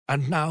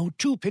And now,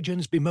 two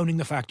pigeons bemoaning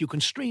the fact you can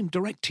stream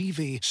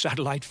DirecTV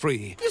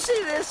satellite-free. You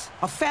see this?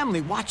 A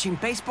family watching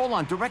baseball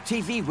on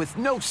DirecTV with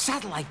no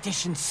satellite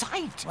dish in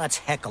sight. Let's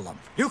heckle them.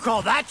 You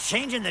call that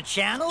changing the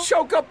channel?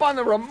 Choke up on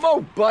the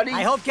remote, buddy.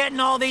 I hope getting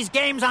all these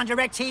games on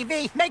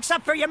DirecTV makes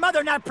up for your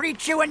mother not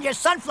pre-chewing your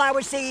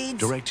sunflower seeds.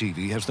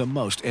 DirecTV has the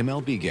most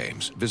MLB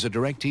games. Visit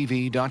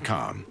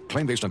DirecTV.com.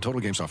 Claim based on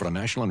total games offered on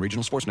national and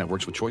regional sports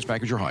networks with choice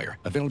package or higher.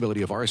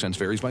 Availability of RSNs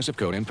varies by zip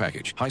code and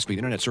package. High-speed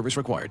internet service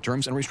required.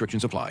 Terms and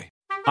restrictions apply.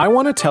 I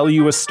want to tell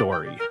you a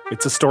story.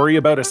 It's a story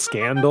about a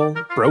scandal,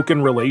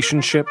 broken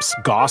relationships,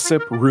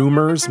 gossip,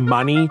 rumors,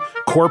 money,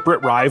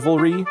 corporate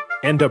rivalry,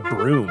 and a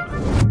broom.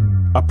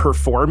 A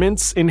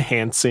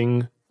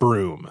performance-enhancing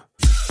broom.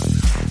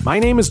 My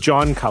name is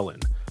John Cullen.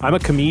 I'm a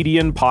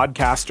comedian,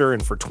 podcaster,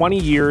 and for 20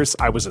 years,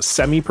 I was a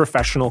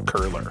semi-professional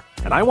curler.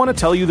 And I want to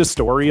tell you the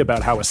story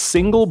about how a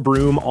single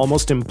broom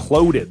almost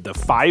imploded the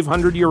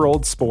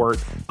 500-year-old sport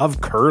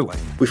of curling.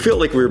 We felt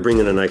like we were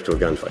bringing a knife to a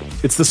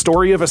gunfight. It's the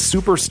story of a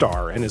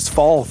superstar and his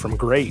fall from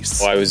grace.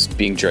 Well, I was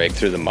being dragged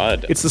through the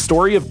mud. It's the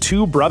story of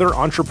two brother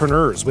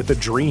entrepreneurs with a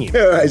dream.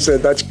 I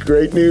said, that's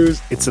great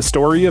news. It's a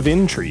story of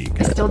intrigue.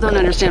 I still don't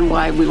understand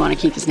why we want to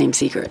keep his name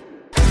secret.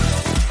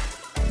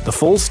 The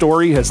full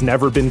story has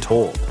never been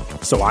told,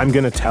 so I'm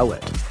going to tell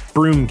it.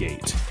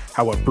 Broomgate,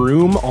 how a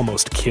broom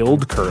almost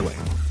killed curling.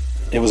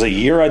 It was a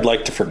year I'd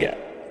like to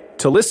forget.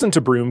 To listen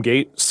to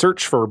Broomgate,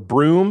 search for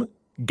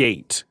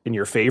Broomgate in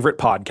your favorite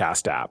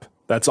podcast app.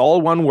 That's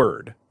all one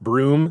word,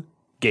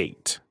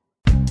 Broomgate.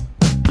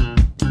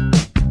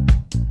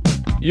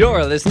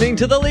 You're listening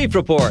to The Leaf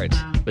Report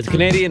with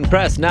Canadian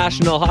Press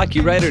national hockey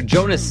writer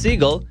Jonas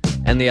Siegel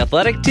and the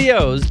Athletic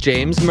TO's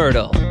James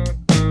Myrtle.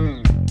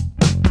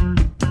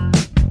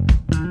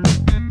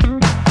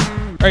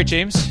 All right,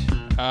 James,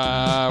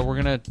 we're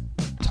going to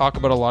talk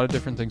about a lot of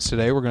different things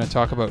today. We're going to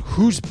talk about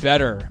who's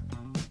better,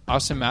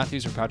 Austin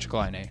Matthews or Patrick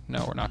Laine.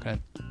 No, we're not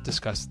going to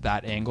discuss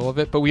that angle of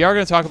it, but we are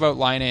going to talk about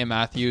Laine and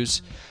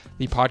Matthews.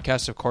 The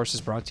podcast, of course, is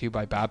brought to you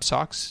by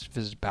Babsocks.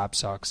 Visit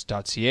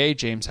babsocks.ca.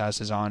 James has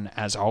his on,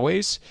 as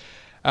always.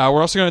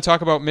 We're also going to talk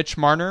about Mitch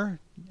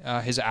Marner,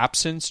 his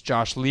absence,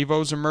 Josh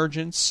Levo's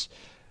emergence,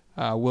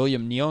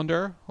 William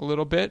Nylander a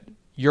little bit,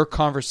 your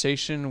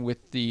conversation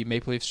with the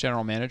Maple Leafs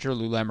general manager,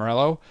 Lou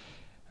Lamoriello.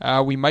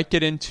 We might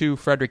get into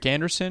Frederik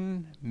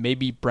Andersen,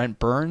 maybe Brent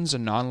Burns, a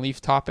non-Leaf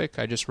topic.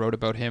 I just wrote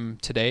about him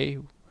today.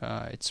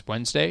 It's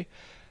Wednesday.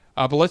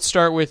 But let's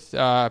start with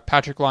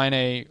Patrick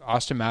Laine,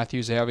 Austin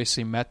Matthews. They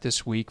obviously met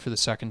this week for the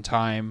second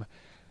time.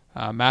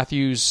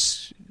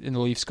 Matthews and the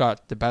Leafs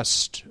got the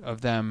best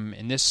of them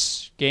in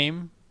this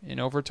game in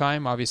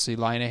overtime. Obviously,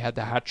 Laine had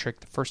the hat trick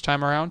the first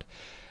time around.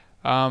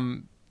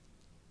 Where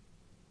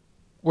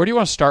do you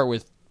want to start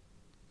with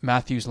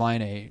Matthews,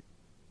 Laine?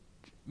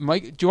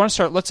 Mike, do you want to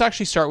start? Let's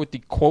actually start with the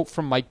quote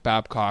from Mike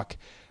Babcock.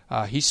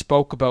 He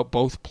spoke about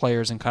both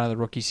players and kind of the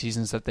rookie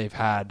seasons that they've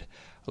had.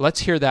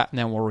 Let's hear that, and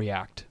then we'll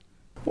react.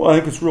 Well, I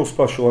think it's real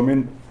special. I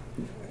mean,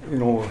 you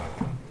know,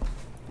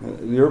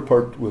 the other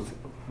part with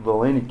the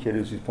Laine kid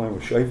is he's playing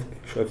with Scheifele.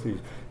 Scheifele,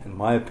 in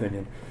my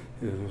opinion,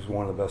 is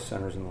one of the best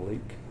centers in the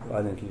league.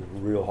 I think he's a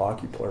real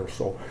hockey player.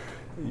 So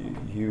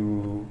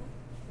you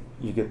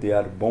get the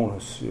added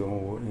bonus, you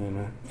know,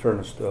 in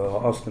fairness to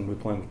Austin, we're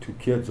playing with two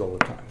kids all the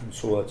time, and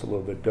so that's a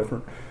little bit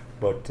different.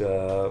 But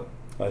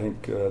I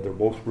think they're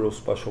both real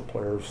special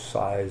players,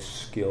 size,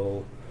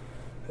 skill,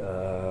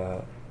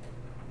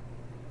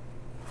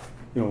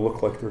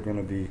 look like they're going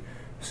to be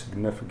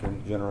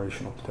significant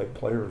generational type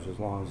players as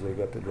long as they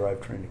got the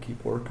drivetrain to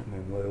keep working,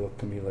 and they look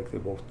to me like they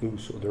both do,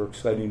 so they're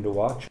exciting to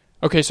watch.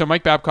 Okay, so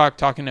Mike Babcock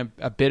talking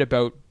a bit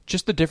about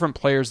just the different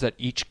players that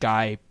each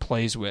guy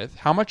plays with.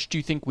 How much do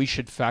you think we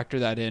should factor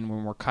that in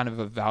when we're kind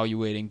of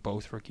evaluating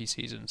both rookie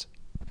seasons?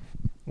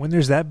 When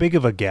there's that big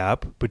of a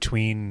gap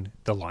between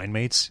the line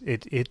mates,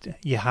 it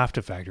you have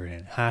to factor it in.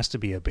 It has to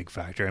be a big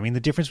factor. I mean, the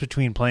difference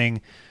between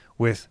playing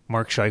with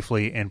Mark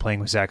Scheifele and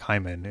playing with Zach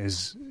Hyman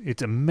it's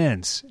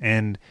immense.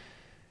 And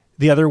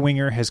the other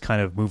winger has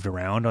kind of moved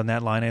around on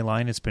that line A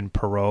line. It's been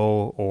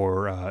Perreault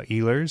or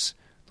Ehlers.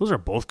 Those are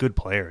both good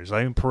players.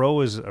 I mean,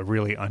 Perreault is a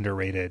really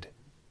underrated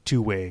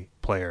two-way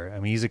player. I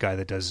mean, he's a guy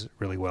that does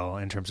really well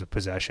in terms of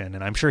possession,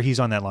 and I'm sure he's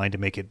on that line to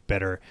make it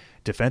better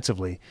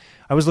defensively.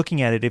 I was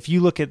looking at it. If you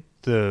look at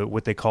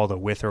what they call the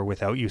with or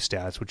without you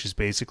stats, which is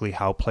basically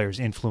how players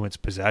influence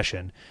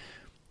possession,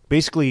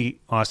 basically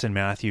Austin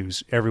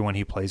Matthews, everyone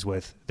he plays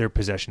with, their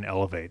possession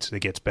elevates. It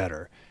gets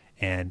better.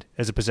 And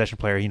as a possession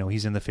player,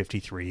 he's in the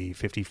 53,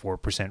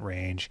 54%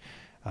 range,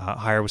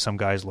 higher with some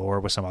guys, lower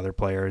with some other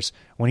players.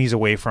 When he's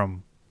away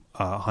from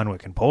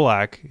Hunwick and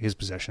Polak, his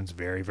possession's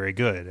very, very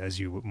good, as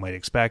you might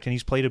expect. And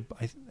he's played,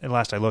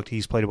 last I looked,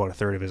 he's played about a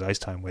third of his ice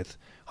time with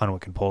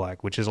Hunwick and Polak,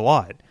 which is a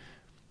lot,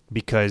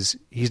 because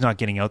he's not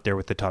getting out there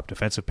with the top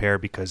defensive pair,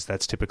 because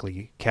that's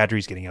typically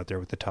Kadri's getting out there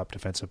with the top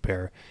defensive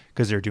pair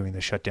because they're doing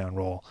the shutdown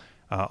role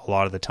a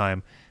lot of the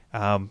time.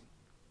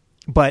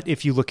 But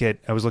if you look at,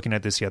 I was looking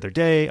at this the other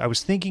day, I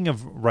was thinking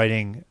of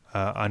writing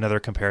another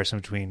comparison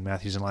between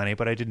Matthews and Laine,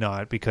 but I did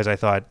not because I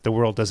thought the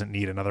world doesn't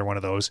need another one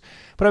of those.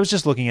 But I was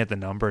just looking at the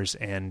numbers,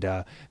 and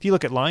if you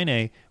look at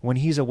Laine, when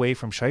he's away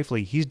from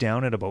Scheifele, he's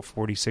down at about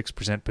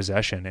 46%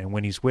 possession, and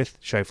when he's with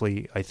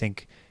Scheifele, I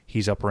think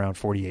he's up around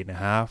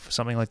 48.5,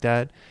 something like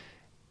that.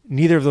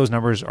 Neither of those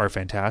numbers are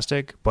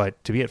fantastic,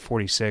 but to be at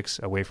 46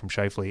 away from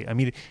Scheifele, I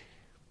mean,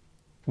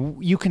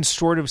 you can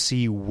sort of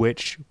see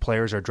which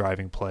players are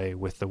driving play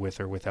with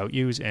or without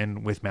yous.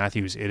 And with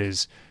Matthews, it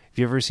is, have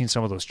you ever seen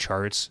some of those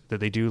charts that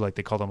they do? Like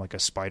they call them like a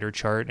spider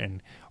chart.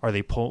 And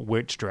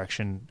which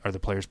direction are the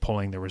players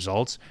pulling the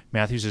results?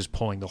 Matthews is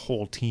pulling the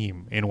whole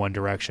team in one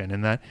direction.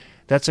 And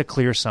that's a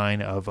clear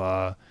sign of,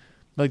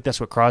 like that's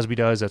what Crosby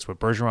does. That's what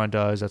Bergeron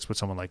does. That's what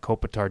someone like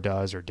Kopitar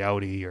does or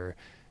Doughty, or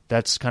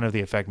that's kind of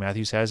the effect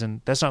Matthews has.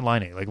 And that's not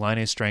Laine. Like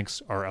Laine's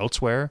strengths are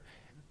elsewhere.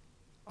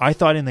 I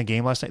thought in the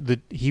game last night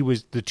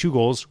the 2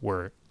 goals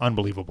were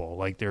unbelievable.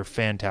 Like they're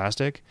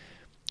fantastic.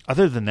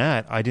 Other than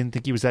that, I didn't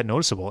think he was that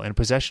noticeable. And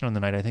possession on the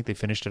night, I think they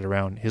finished it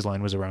around, his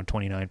line was around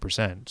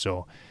 29%.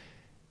 So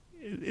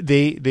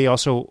they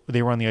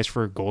were on the ice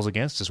for goals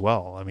against as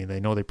well. I mean, they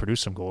know they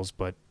produced some goals,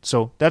 but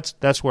so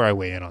that's where I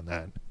weigh in on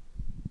that.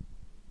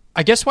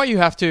 I guess why you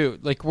have to,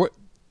 like,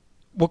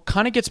 what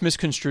kind of gets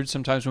misconstrued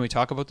sometimes when we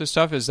talk about this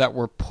stuff is that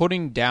we're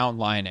putting down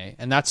Laine,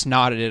 and that's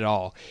not it at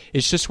all.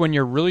 It's just when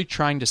you're really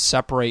trying to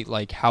separate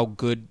like how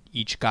good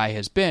each guy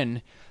has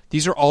been,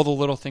 these are all the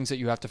little things that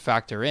you have to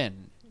factor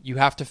in. You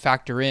have to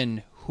factor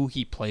in who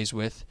he plays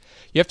with.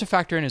 You have to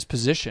factor in his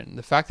position.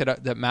 The fact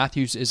that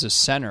Matthews is a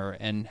center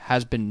and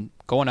has been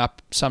going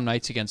up some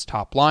nights against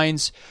top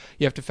lines,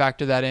 you have to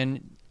factor that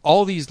in.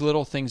 All these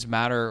little things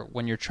matter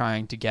when you're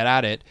trying to get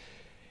at it.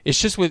 It's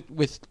just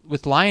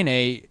with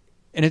Laine,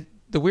 and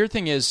the weird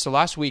thing is, so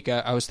last week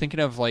I was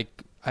thinking of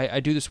like, I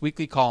do this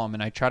weekly column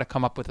and I try to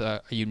come up with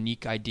a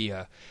unique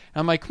idea. And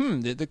I'm like,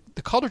 the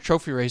Calder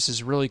Trophy race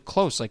is really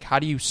close. Like, how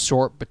do you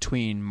sort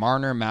between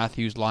Marner,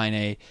 Matthews,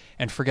 Laine,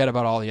 and forget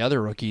about all the other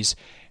rookies?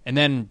 And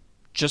then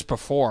just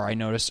before I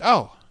noticed,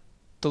 the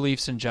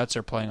Leafs and Jets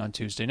are playing on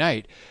Tuesday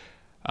night.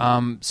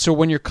 So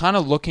when you're kind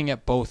of looking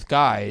at both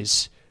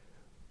guys,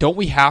 don't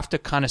we have to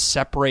kind of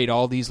separate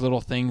all these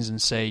little things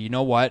and say, you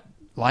know what?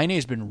 Laine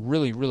has been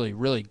really, really,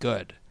 really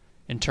good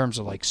in terms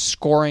of like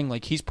scoring.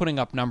 Like he's putting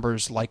up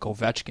numbers like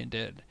Ovechkin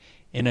did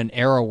in an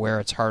era where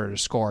it's harder to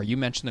score. You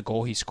mentioned the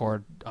goal he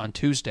scored on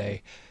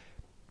Tuesday.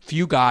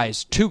 Few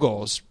guys, 2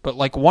 goals, but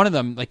like one of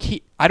them, like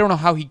I don't know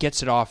how he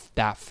gets it off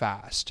that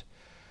fast.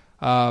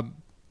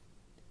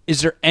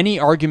 Is there any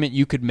argument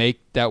you could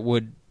make that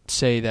would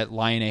say that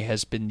Laine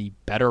has been the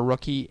better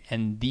rookie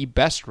and the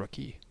best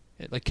rookie?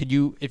 Like, could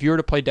you, if you were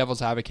to play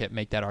devil's advocate,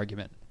 make that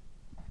argument?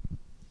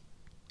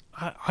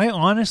 I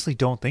honestly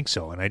don't think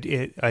so, and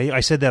I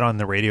said that on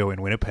the radio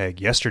in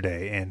Winnipeg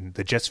yesterday, and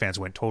the Jets fans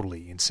went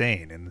totally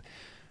insane. And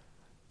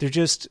they're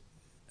just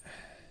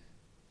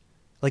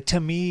like, to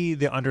me,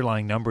 the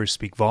underlying numbers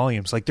speak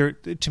volumes. Like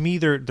to me,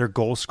 their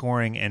goal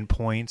scoring and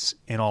points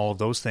and all of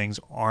those things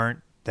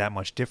aren't that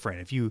much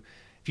different. If you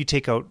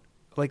take out,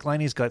 like,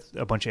 Laine's got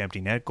a bunch of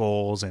empty net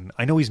goals, and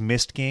I know he's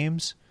missed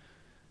games,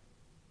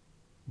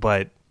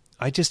 but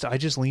I just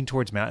lean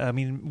towards Matt. I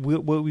mean,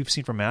 what we've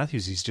seen from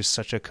Matthews, he's just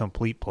such a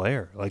complete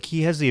player. Like,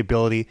 he has the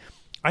ability.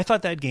 I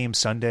thought that game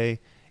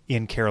Sunday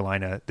in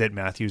Carolina that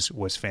Matthews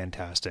was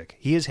fantastic.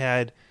 He has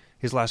had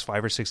his last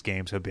 5 or 6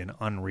 games have been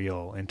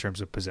unreal in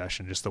terms of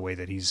possession, just the way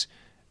that he's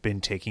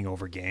been taking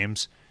over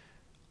games.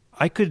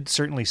 I could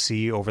certainly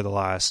see over the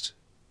last,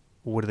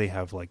 what do they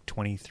have, like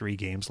 23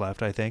 games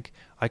left, I think.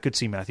 I could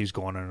see Matthews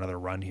going on another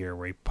run here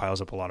where he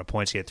piles up a lot of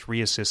points. He had 3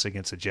 assists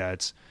against the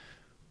Jets.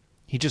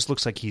 He just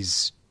looks like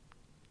he's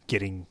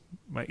getting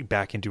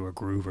back into a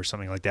groove or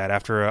something like that.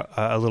 After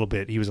a little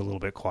bit, he was a little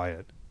bit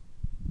quiet.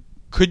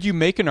 Could you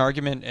make an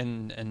argument,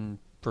 and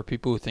for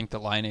people who think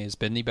that Laine has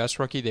been the best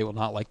rookie, they will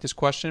not like this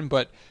question,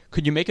 but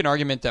could you make an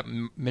argument that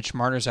Mitch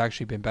Marner's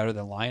actually been better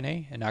than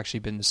Laine and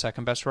actually been the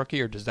second best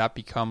rookie, or does that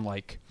become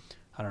like,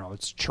 I don't know,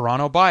 it's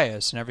Toronto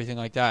bias and everything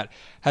like that?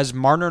 Has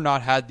Marner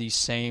not had the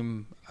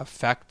same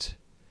effect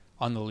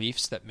on the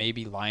Leafs that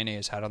maybe Laine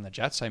has had on the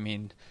Jets? I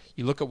mean,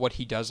 you look at what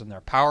he does in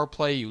their power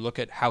play, you look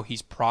at how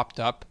he's propped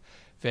up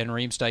Van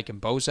Riemsdyk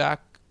and Bozak,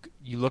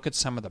 you look at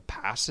some of the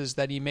passes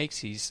that he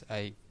makes.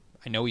 I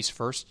know he's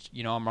first,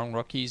 among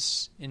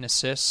rookies in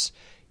assists.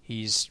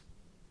 He's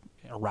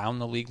around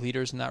the league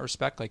leaders in that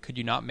respect. Like, could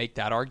you not make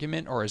that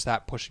argument, or is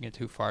that pushing it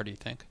too far, do you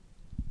think?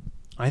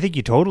 I think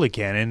you totally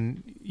can.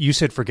 And you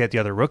said forget the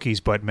other rookies,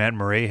 but Matt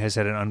Murray has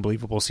had an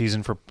unbelievable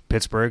season for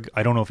Pittsburgh.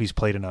 I don't know if he's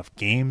played enough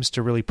games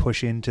to really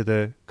push into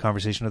the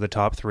conversation of the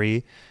top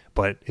 3,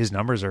 but his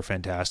numbers are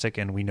fantastic,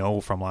 and we know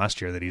from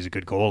last year that he's a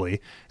good goalie.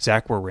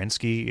 Zach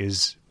Werenski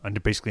is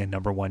basically a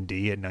number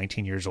 1D at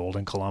 19 years old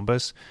in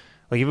Columbus.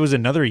 Like, if it was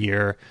another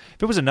year,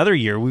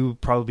 we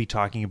would probably be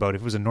talking about,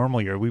 if it was a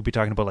normal year, we'd be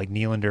talking about like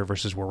Nylander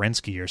versus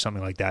Werenski or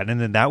something like that, and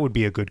then that would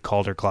be a good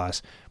Calder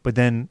class. But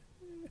then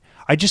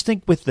I just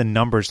think with the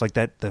numbers like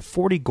that, the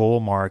 40 goal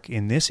mark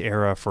in this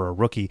era for a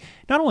rookie,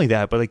 not only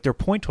that, but like their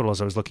point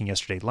totals I was looking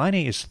yesterday,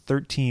 Laine is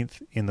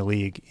 13th in the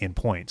league in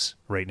points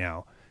right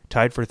now,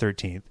 tied for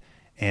 13th,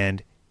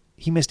 and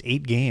he missed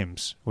 8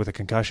 games with a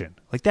concussion.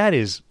 Like that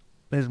is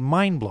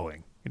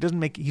mind-blowing.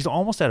 He's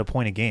almost at a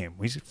point a game.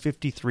 He's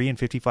 53 and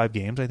 55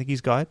 games I think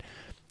he's got.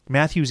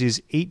 Matthews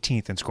is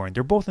 18th in scoring.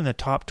 They're both in the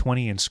top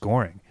 20 in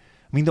scoring.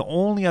 I mean, the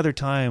only other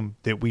time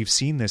that we've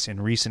seen this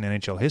in recent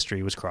NHL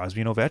history was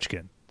Crosby and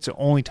Ovechkin. It's the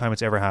only time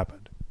it's ever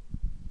happened.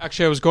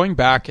 Actually, I was going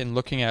back and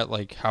looking at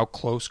like how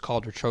close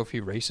Calder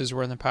Trophy races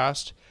were in the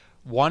past.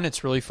 One,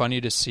 it's really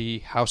funny to see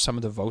how some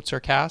of the votes are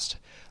cast.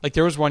 Like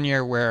there was one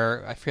year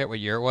where, I forget what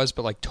year it was,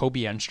 but like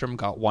Toby Enstrom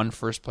got one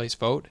first place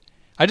vote.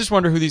 I just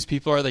wonder who these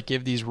people are that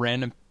give these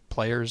random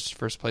players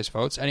first place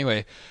votes.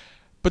 Anyway,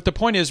 but the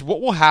point is, what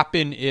will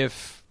happen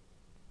if,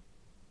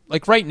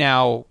 like right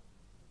now,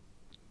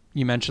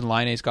 you mentioned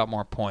Laine's got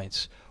more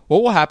points.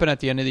 What will happen at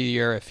the end of the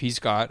year if he's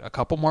got a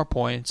couple more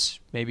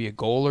points, maybe a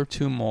goal or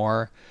two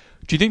more?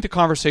 Do you think the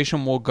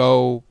conversation will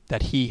go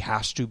that he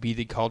has to be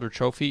the Calder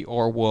Trophy,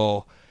 or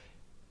will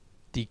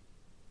the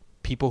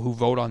people who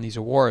vote on these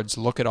awards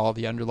look at all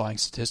the underlying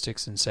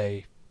statistics and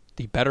say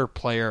the better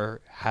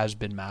player has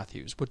been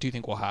Matthews? What do you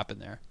think will happen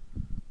there?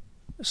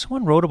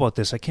 Someone wrote about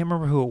this. I can't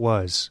remember who it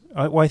was.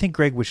 Well, I think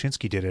Greg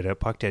Wyshynski did it at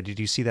Puckhead. Did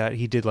you see that?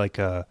 He did like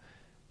a...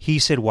 He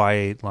said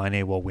why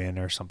Laine will win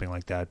or something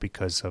like that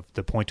because of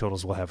the point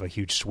totals will have a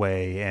huge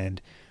sway.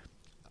 And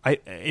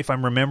if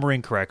I'm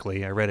remembering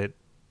correctly, I read it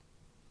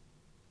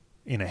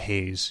in a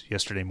haze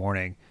yesterday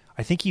morning.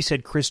 I think he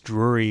said Chris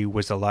Drury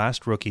was the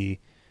last rookie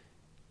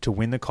to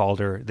win the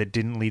Calder that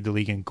didn't lead the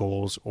league in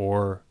goals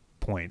or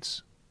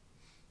points.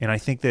 And I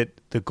think that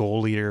the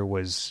goal leader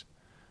was,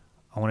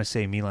 I want to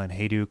say Milan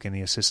Hajduk, and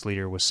the assist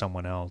leader was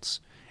someone else.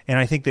 And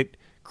I think that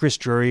Chris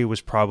Drury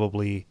was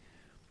probably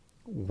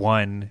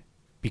one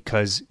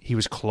because he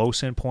was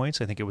close in points.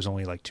 I think it was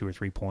only like 2 or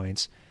 3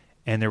 points.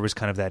 And there was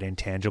kind of that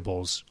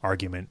intangibles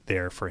argument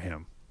there for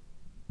him.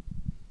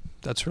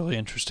 That's really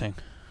interesting.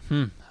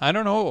 I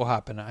don't know what will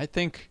happen. I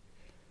think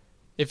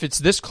if it's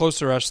this close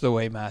to the rest of the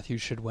way,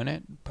 Matthews should win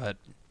it. But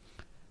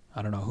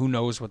I don't know. Who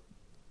knows what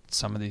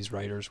some of these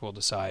writers will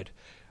decide.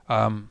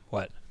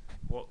 What?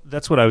 Well,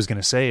 that's what I was going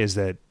to say is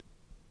that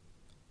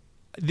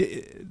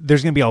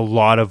there's going to be a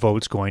lot of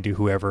votes going to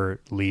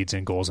whoever leads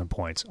in goals and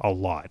points. A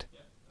lot.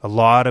 A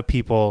lot of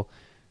people,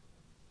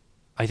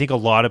 I think a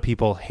lot of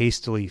people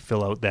hastily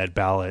fill out that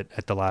ballot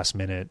at the last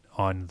minute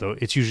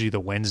it's usually the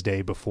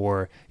Wednesday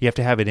before, you have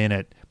to have it in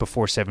at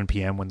before 7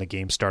 p.m. when the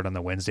games start on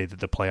the Wednesday that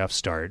the playoffs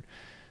start.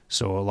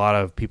 So a lot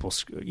of people,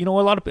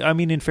 I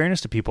mean, in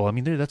fairness to people, I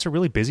mean, that's a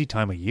really busy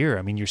time of year.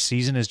 I mean, your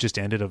season has just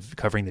ended of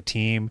covering the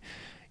team.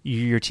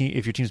 Your team,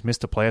 if your team's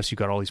missed the playoffs, you've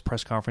got all these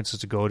press conferences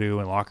to go to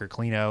and locker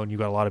clean out, and you've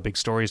got a lot of big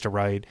stories to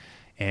write,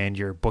 and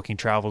you're booking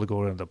travel to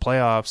go to the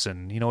playoffs.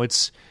 And,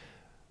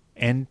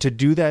 and to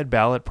do that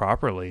ballot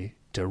properly,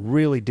 to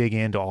really dig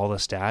into all the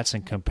stats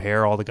and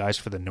compare all the guys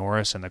for the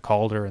Norris and the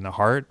Calder and the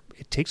Hart,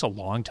 it takes a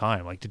long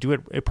time. Like to do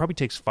it, it probably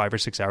takes 5 or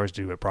 6 hours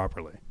to do it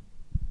properly.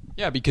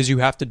 Yeah, because you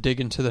have to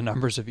dig into the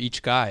numbers of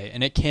each guy,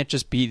 and it can't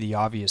just be the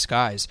obvious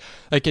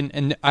we're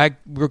going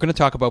to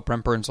talk about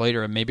Brent Burns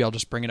later, and maybe I'll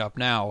just bring it up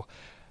now.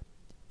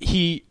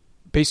 He,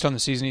 based on the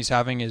season he's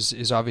having,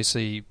 is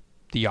obviously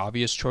the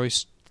obvious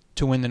choice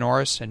to win the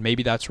Norris, and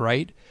maybe that's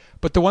right.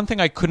 But the one thing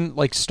I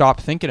couldn't stop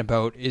thinking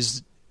about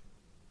is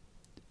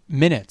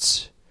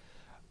minutes.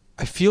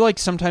 I feel like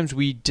sometimes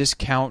we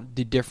discount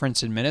the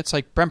difference in minutes.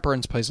 Like Brent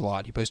Burns plays a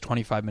lot. He plays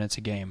 25 minutes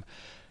a game.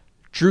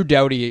 Drew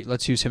Doughty,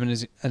 let's use him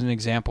as an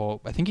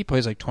example. I think he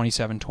plays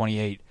 27,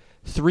 28.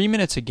 3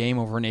 minutes a game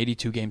over an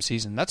 82-game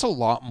season. That's a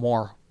lot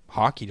more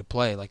hockey to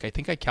play. I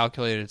think I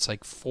calculated it's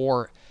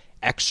 4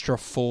 extra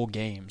full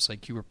games.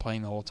 You were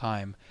playing the whole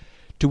time.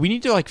 Do we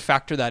need to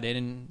factor that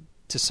in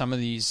to some of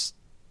these?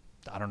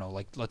 I don't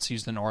know. Let's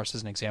use the Norris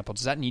as an example.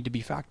 Does that need to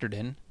be factored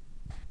in?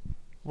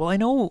 Well, I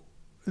know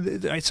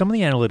some of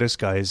the analytics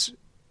guys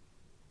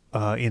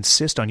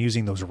insist on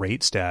using those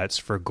rate stats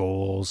for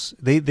goals.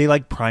 They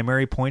like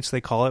primary points,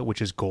 they call it,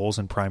 which is goals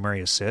and primary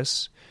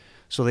assists.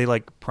 So they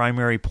like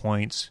primary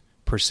points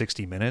per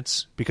 60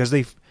 minutes because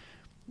they've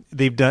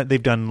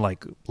done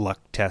luck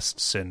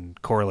tests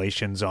and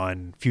correlations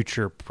on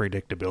future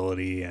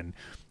predictability, and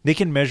they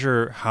can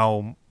measure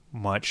how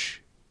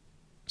much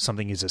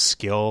something is a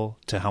skill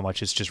to how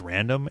much it's just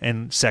random.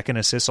 And second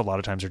assists a lot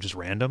of times are just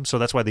random. So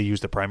that's why they use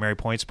the primary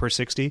points per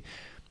 60.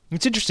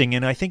 It's interesting,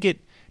 and I think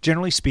it,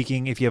 generally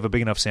speaking, if you have a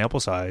big enough sample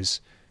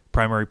size,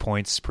 primary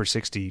points per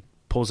 60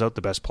 pulls out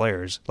the best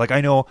players. I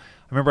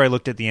remember I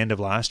looked at the end of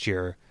last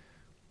year,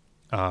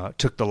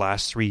 took the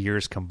last 3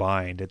 years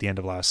combined at the end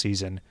of last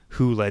season,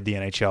 who led the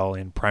NHL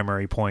in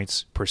primary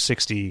points per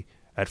 60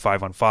 at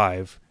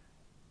 5-on-5,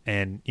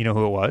 and you know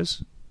who it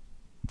was?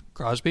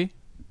 Crosby?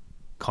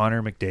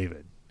 Connor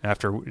McDavid,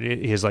 after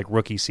his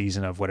rookie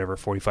season of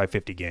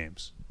 45-50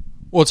 games.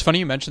 Well, it's funny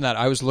you mentioned that.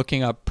 I was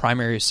looking up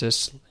primary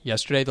assists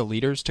yesterday, the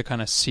leaders, to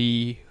kind of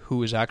see who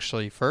was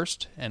actually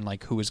first and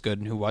who was good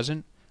and who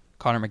wasn't.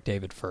 Connor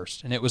McDavid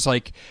first. And it was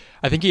like,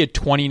 I think he had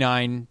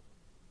 29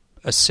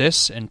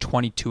 assists and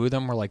 22 of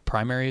them were like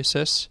primary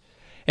assists.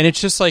 And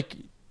it's just like,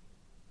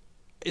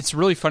 it's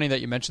really funny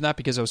that you mentioned that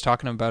because I was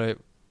talking about it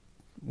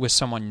with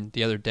someone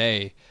the other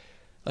day.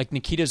 Like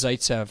Nikita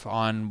Zaitsev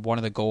on one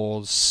of the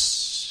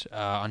goals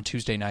on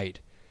Tuesday night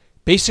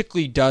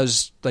basically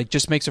does, like,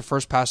 just makes a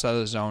first pass out of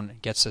the zone,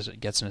 gets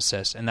an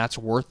assist, and that's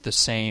worth the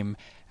same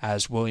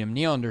as William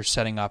Nylander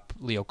setting up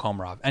Leo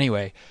Komarov.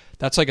 Anyway,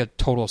 that's like a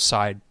total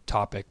side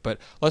topic, but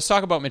let's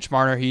talk about Mitch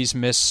Marner. He's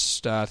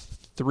missed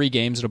 3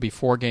 games. It'll be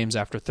 4 games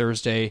after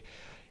Thursday.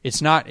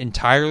 It's not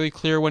entirely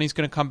clear when he's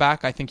going to come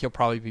back. I think he'll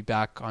probably be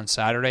back on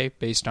Saturday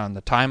based on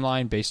the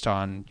timeline, based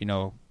on,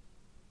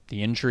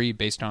 the injury,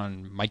 based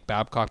on Mike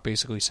Babcock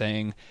basically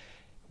saying,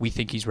 we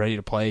think he's ready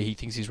to play. He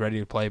thinks he's ready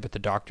to play, but the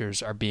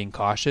doctors are being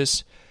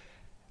cautious.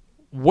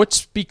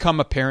 What's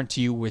become apparent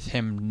to you with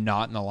him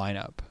not in the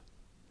lineup?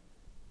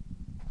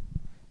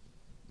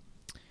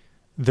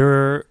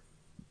 They're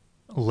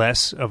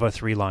less of a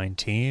 3-line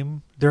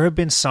team. There have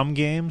been some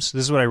games,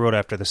 this is what I wrote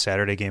after the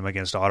Saturday game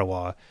against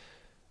Ottawa,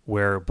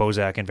 where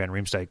Bozak and Van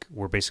Riemsdyk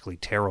were basically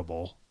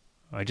terrible.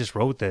 I just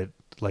wrote that,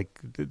 like,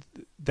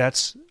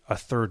 that's a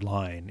third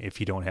line if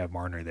you don't have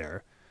Marner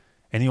there.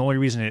 And the only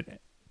reason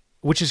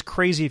which is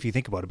crazy if you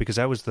think about it, because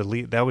that was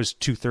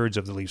 2/3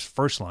 of the Leafs'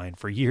 first line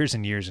for years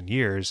and years and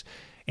years.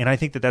 And I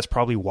think that that's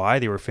probably why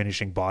they were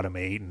finishing bottom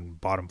 8 and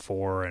bottom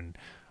 4. And,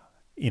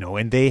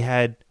 and they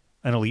had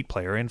an elite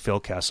player in Phil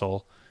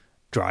Kessel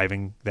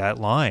driving that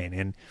line.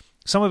 And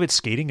some of it's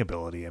skating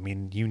ability. I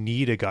mean, you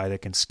need a guy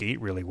that can skate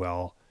really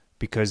well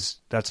because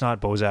that's not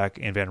Bozak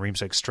and Van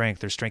Riemsdyk's strength.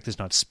 Their strength is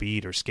not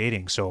speed or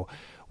skating. So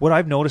what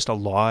I've noticed a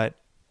lot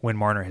when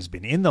Marner has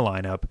been in the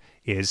lineup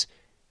is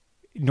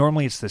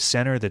normally it's the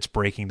center that's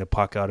breaking the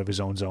puck out of his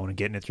own zone and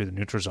getting it through the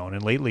neutral zone.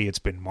 And lately it's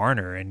been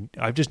Marner. And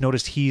I've just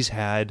noticed he's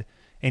had,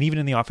 and even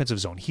in the offensive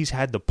zone, he's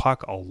had the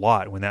puck a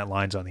lot when that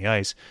line's on the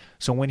ice.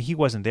 So when he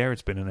wasn't there,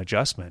 it's been an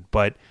adjustment.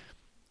 But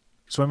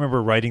so I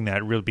remember writing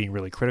that, really being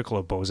really critical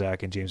of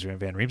Bozak and James Van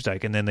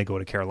Riemsdyk. And then they go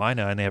to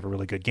Carolina and they have a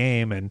really good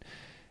game. And,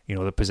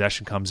 the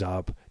possession comes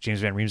up. James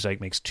Van Riemsdyk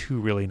makes 2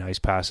 really nice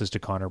passes to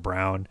Connor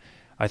Brown.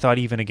 I thought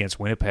even against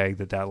Winnipeg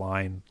that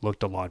line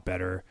looked a lot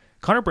better.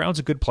 Connor Brown's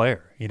a good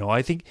player.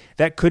 I think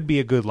that could be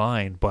a good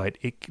line, but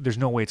there's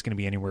no way it's going to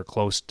be anywhere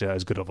close to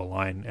as good of a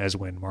line as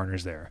when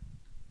Marner's there.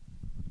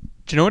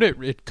 Do you know what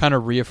it kind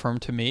of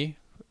reaffirmed to me?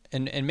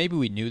 And maybe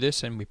we knew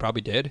this, and we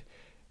probably did,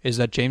 is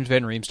that James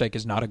Van Riemsdyk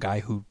is not a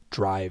guy who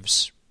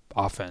drives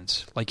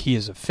offense. Like, he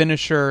is a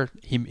finisher.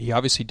 He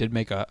obviously did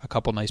make a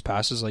couple nice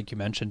passes, like you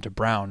mentioned, to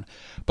Brown,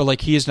 but like,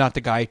 he is not the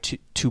guy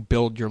to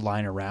build your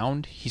line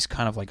around. He's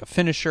kind of like a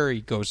finisher. He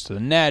goes to the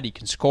net. He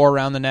can score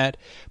around the net.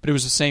 But it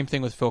was the same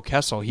thing with Phil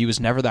Kessel. He was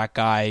never that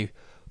guy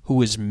who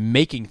was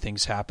making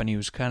things happen. He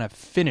was kind of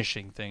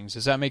finishing things.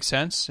 Does that make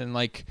sense? And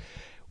like,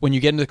 when you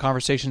get into the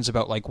conversations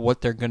about like what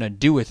they're going to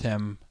do with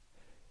him,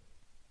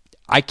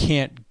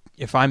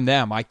 if I'm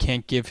them, I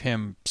can't give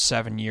him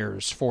 7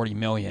 years, $40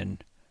 million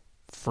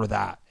for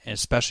that, and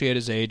especially at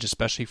his age,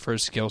 especially for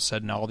his skill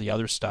set and all the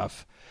other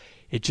stuff.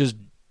 It just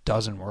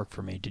doesn't work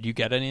for me. Did you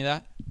get any of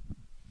that?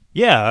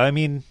 Yeah, I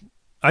mean,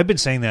 I've been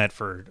saying that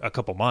for a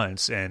couple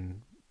months,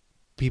 and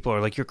people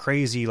are like, you're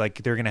crazy,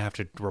 like, they're going to have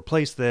to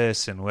replace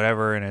this and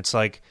whatever, and it's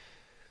like,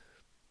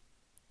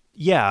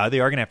 yeah, they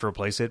are going to have to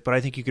replace it, but I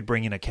think you could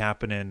bring in a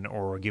Kapanen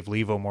or give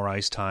Levo more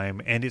ice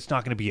time, and it's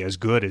not going to be as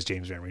good as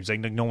James Van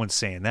Riemsdyk. Like, no one's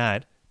saying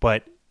that,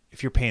 but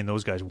if you're paying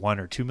those guys $1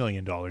 or $2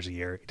 million a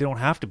year, they don't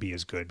have to be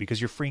as good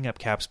because you're freeing up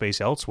cap space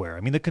elsewhere.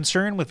 I mean, the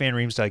concern with Van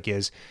Riemsdyk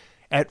is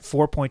at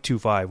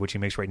 4.25, which he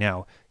makes right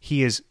now,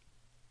 he is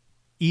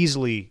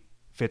easily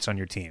fits on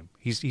your team.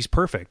 He's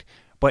perfect,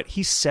 but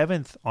he's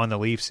 7th on the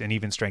Leafs in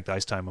even strength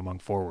ice time among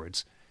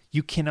forwards.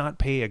 You cannot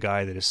pay a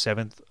guy that is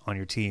 7th on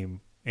your team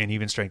in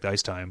even strength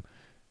ice time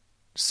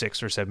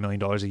 $6 or $7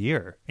 million a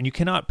year, and you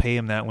cannot pay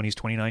him that when he's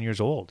 29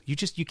 years old.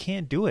 You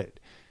can't do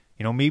it.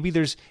 Maybe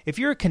if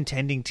you're a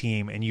contending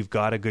team and you've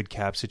got a good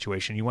cap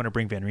situation, you want to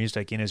bring Van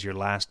Riemsdyk in as your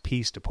last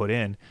piece to put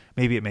in,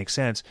 maybe it makes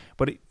sense.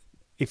 But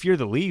if you're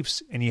the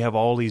Leafs and you have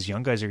all these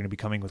young guys that are going to be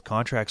coming with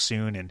contracts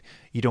soon and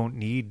you don't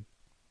need,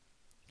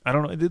 I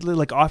don't know,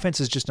 like, offense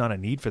is just not a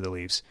need for the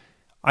Leafs.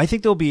 I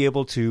think they'll be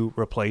able to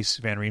replace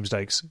Van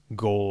Riemsdyk's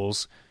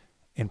goals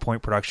and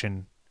point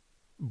production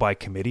by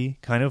committee,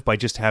 kind of, by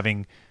just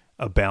having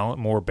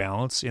more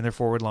balance in their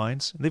forward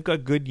lines. And they've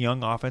got good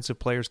young offensive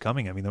players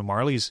coming. I mean, the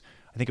Marlies,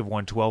 I think, have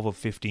won 12 of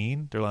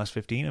 15, their last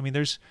 15. I mean,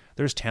 there's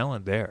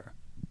talent there.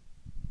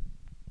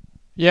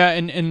 Yeah,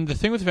 and the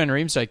thing with Van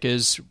Riemsdyk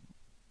is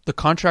the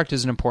contract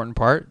is an important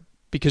part,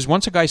 because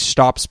once a guy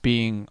stops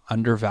being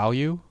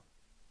undervalued,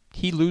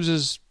 he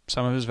loses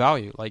some of his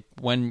value. Like,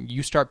 when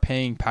you start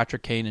paying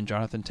Patrick Kane and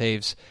Jonathan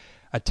Taves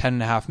a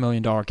 $10.5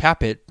 million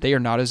cap hit, they are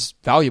not as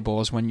valuable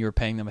as when you were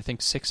paying them, I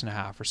think,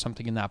 $6.5 or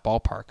something in that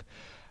ballpark.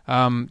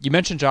 You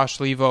mentioned Josh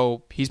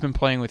Levo. He's been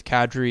playing with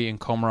Kadri and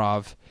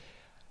Komarov.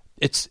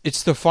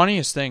 It's the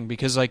funniest thing,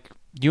 because like,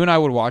 you and I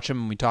would watch him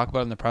and we talk about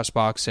it in the press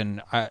box,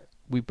 and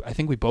I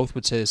think we both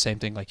would say the same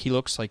thing. Like, he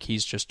looks like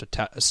he's just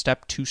a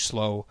step too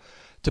slow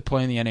to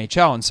play in the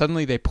NHL, and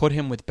suddenly they put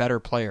him with better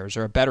players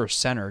or a better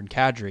center in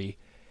Kadri,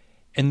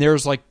 and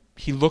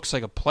he looks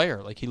like a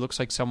player. Like, he looks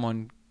like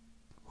someone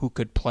who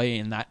could play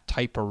in that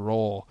type of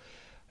role,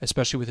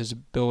 especially with his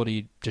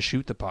ability to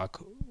shoot the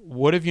puck.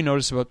 What have you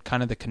noticed about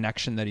kind of the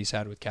connection that he's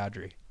had with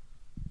Kadri?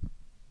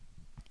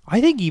 I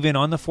think even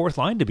on the fourth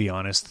line, to be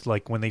honest,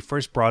 like when they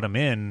first brought him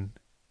in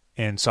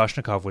and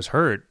Soshnikov was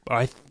hurt,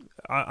 I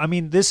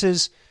mean,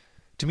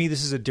 to me,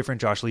 this is a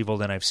different Josh Leivo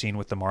than I've seen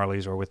with the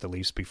Marlies or with the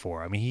Leafs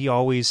before. I mean,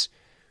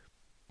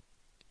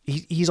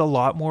 he's a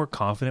lot more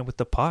confident with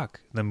the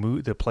puck,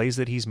 the plays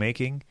that he's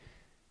making.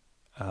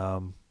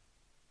 I'm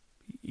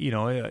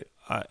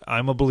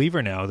a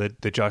believer now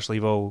that Josh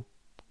Leivo,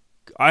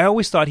 I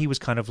always thought he was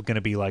kind of going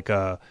to be like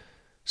a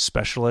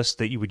specialist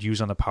that you would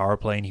use on the power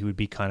play, and he would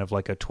be kind of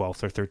like a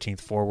 12th or 13th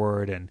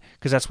forward, and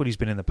because that's what he's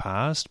been in the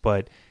past.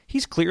 But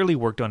he's clearly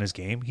worked on his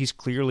game. He's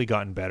clearly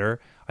gotten better.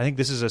 I think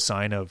this is a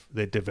sign of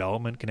that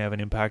development can have an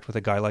impact with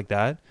a guy like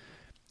that.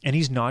 And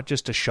he's not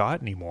just a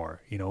shot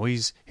anymore.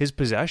 His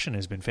possession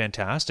has been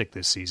fantastic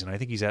this season. I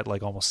think he's at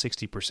like almost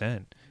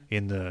 60%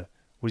 in the,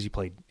 what has he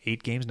played,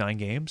 9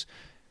 games?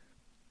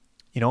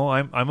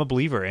 I'm a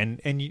believer, and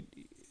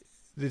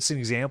it's an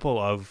example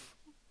of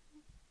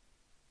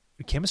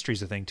chemistry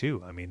is a thing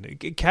too. I mean,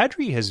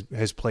 Kadri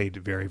has played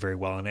very, very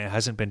well, and it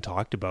hasn't been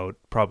talked about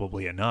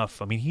probably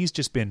enough. I mean, he's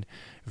just been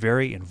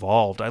very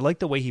involved. I like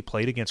the way he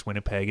played against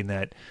Winnipeg, in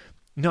that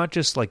not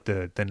just like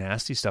the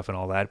nasty stuff and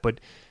all that, but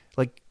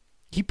like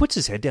he puts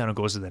his head down and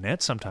goes to the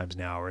net sometimes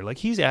now, or like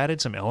he's added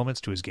some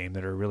elements to his game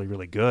that are really,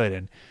 really good.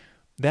 And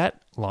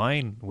that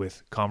line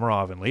with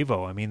Komarov and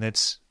Leivo, I mean,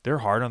 they're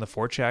hard on the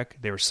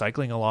forecheck. They were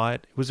cycling a lot.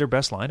 It was their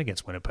best line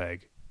against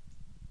Winnipeg.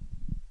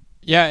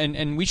 Yeah,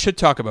 and we should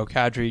talk about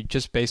Kadri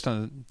just based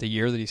on the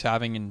year that he's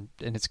having, and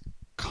it's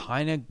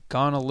kind of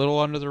gone a little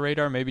under the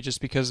radar, maybe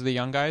just because of the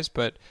young guys,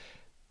 but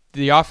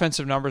the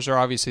offensive numbers are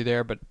obviously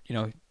there, but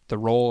the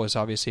role is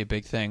obviously a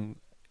big thing.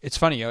 It's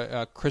funny,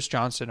 Chris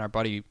Johnston, our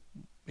buddy,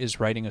 is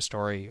writing a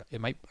story. It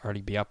might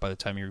already be up by the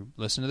time you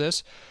listen to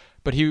this,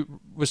 but he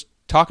was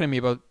talking to me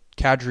about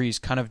Kadri's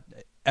kind of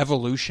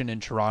evolution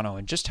in Toronto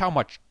and just how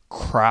much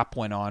crap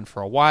went on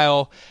for a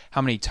while,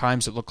 how many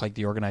times it looked like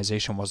the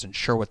organization wasn't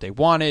sure what they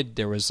wanted.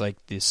 There was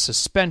like this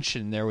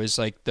suspension, there was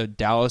like the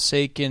Dallas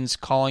Aikens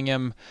calling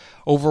him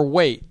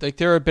overweight. Like,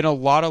 there have been a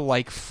lot of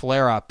like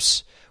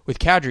flare-ups with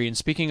Kadri. And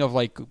speaking of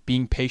like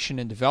being patient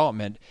in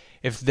development,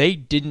 if they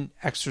didn't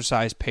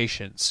exercise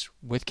patience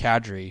with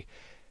Kadri,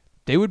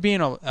 they would be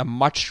in a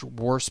much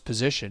worse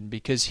position,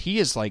 because he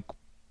is like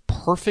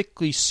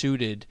perfectly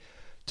suited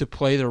to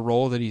play the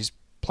role that he's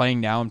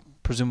playing now and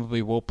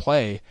presumably will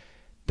play.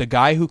 The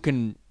guy who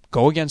can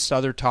go against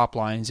other top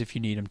lines if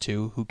you need him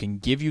to, who can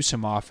give you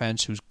some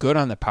offense, who's good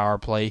on the power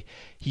play.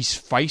 He's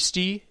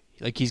feisty,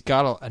 like he's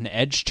got an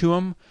edge to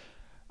him.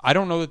 I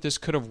don't know that this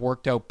could have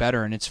worked out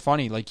better. And it's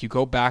funny, like you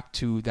go back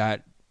to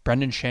that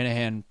Brendan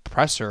Shanahan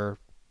presser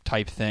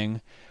type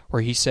thing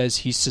where he says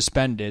he's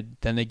suspended,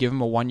 then they give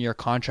him a 1-year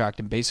contract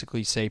and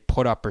basically say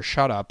put up or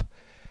shut up.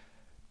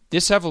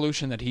 This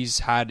evolution that he's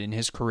had in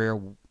his career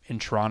in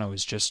Toronto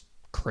is just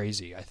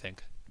crazy, I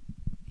think.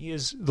 He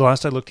is. The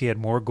last I looked, he had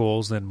more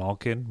goals than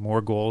Malkin,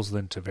 more goals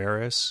than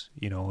Tavares.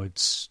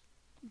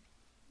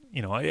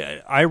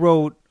 I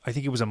wrote, I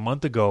think it was a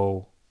month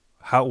ago,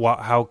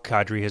 how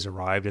Kadri has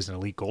arrived as an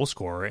elite goal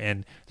scorer,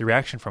 and the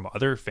reaction from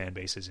other fan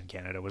bases in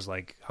Canada was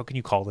like, how can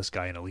you call this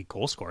guy an elite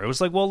goal scorer? It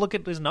was like, well, look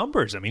at his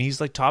numbers. I mean, he's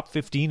like top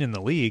 15 in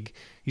the league.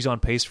 He's on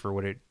pace for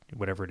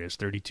whatever it is,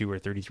 32 or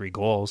 33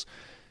 goals.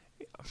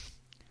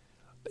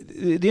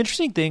 The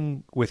interesting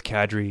thing with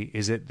Kadri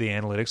is that the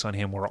analytics on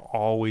him were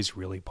always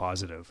really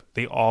positive.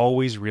 They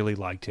always really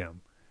liked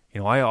him.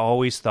 I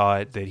always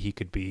thought that he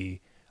could be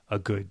a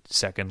good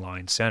second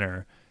line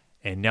center,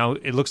 and now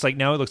it looks like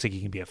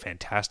he can be a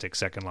fantastic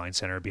second line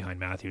center behind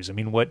Matthews. I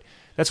mean,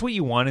 that's what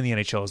you want in the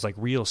NHL, is like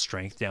real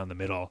strength down the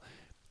middle.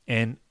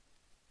 And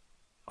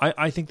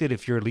I think that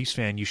if you're a Leafs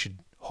fan, you should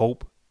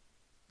hope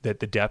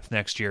that the depth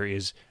next year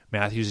is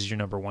Matthews is your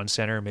number one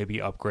center,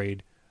 maybe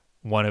upgrade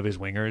one of his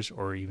wingers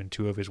or even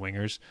two of his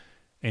wingers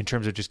in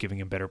terms of just giving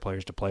him better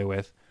players to play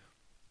with.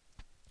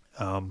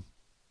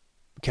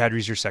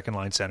 Kadri's your second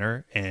line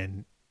center,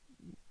 and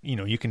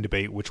you can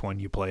debate which one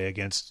you play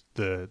against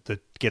the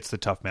gets the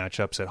tough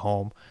matchups at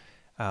home.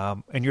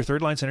 And your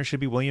third line center should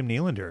be William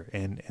Nylander,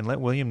 and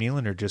let William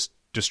Nylander just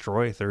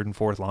destroy third and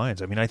fourth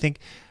lines. I mean, I think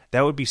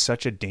that would be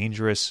such a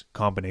dangerous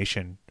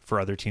combination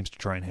for other teams to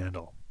try and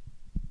handle.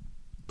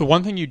 The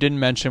one thing you didn't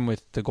mention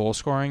with the goal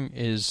scoring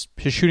is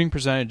his shooting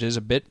percentage is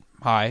a bit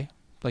high.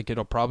 Like,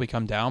 it'll probably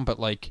come down, but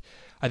like,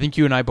 I think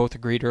you and I both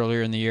agreed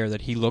earlier in the year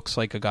that he looks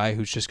like a guy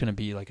who's just going to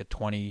be like a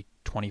 20,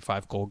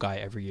 25 goal guy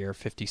every year,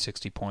 50,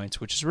 60 points,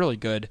 which is really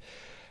good.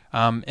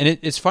 And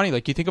it's funny,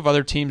 like you think of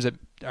other teams that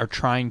are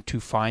trying to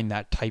find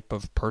that type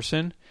of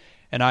person.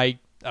 And I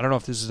don't know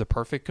if this is a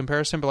perfect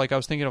comparison, but like I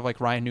was thinking of like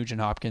Ryan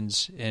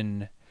Nugent-Hopkins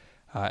in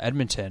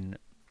Edmonton,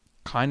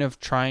 kind of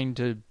trying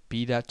to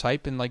be that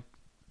type. And like,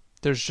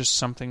 there's just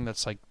something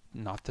that's like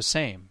not the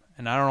same.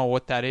 And I don't know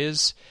what that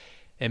is.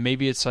 And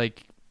maybe it's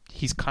like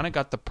he's kind of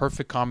got the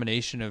perfect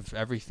combination of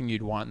everything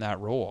you'd want in that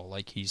role.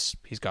 Like he's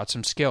got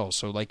some skills.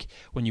 So like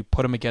when you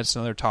put him against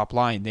another top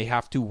line, they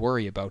have to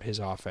worry about his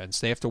offense.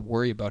 They have to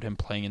worry about him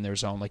playing in their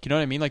zone. Like, you know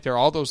what I mean? Like there are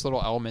all those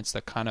little elements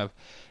that kind of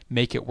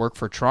make it work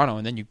for Toronto.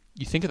 And then you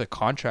think of the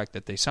contract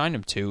that they signed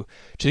him to.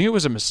 Do you think it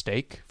was a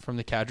mistake from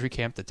the Kadri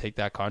camp to take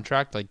that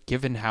contract? Like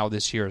given how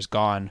this year has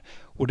gone,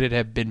 would it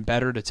have been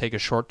better to take a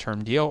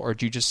short-term deal? Or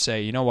do you just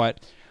say, you know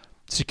what?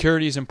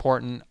 Security is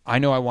important. I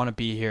know I want to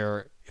be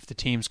here. If the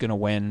team's going to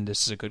win,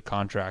 this is a good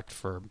contract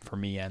for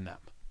me and them.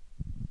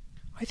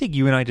 I think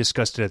you and I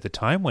discussed it at the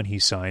time when he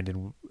signed.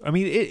 And I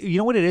mean, you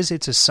know what it is?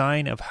 It's a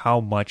sign of how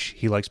much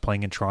he likes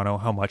playing in Toronto,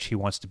 how much he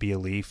wants to be a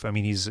Leaf. I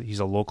mean, he's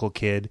a local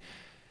kid.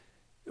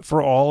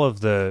 For all of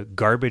the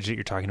garbage that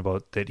you're talking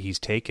about that he's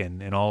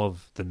taken and all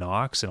of the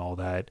knocks and all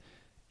that,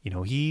 you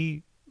know,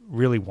 he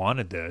really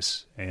wanted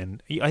this.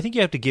 And I think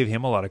you have to give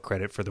him a lot of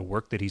credit for the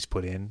work that he's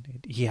put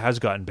in. He has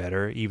gotten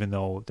better, even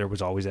though there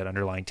was always that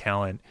underlying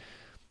talent.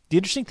 The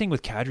interesting thing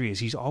with Kadri is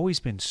he's always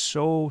been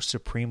so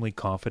supremely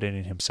confident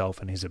in himself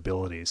and his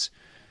abilities.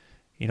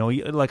 You know,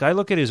 like I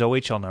look at his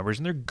OHL numbers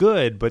and they're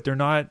good, but they're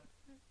not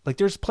like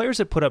there's players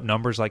that put up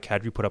numbers like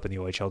Kadri put up in the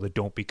OHL that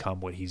don't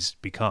become what he's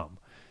become.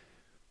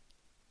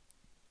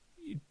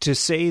 To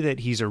say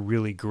that he's a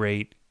really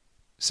great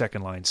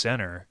second line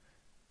center,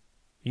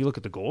 you look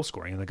at the goal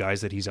scoring and the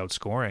guys that he's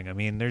outscoring. I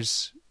mean,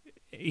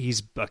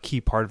 he's a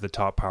key part of the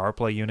top power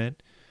play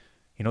unit.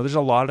 You know, there's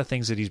a lot of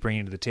things that he's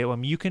bringing to the table. I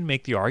mean, you can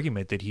make the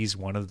argument that he's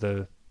one of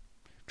the, I'm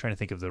trying to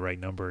think of the right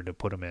number to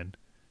put him in.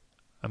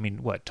 I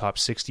mean, what, top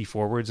 60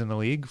 forwards in the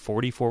league,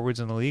 40 forwards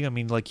in the league? I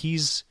mean, like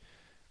he's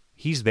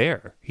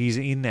there. He's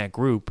in that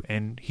group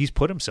and he's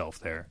put himself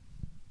there.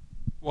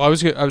 Well, I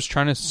was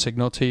trying to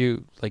signal to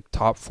you like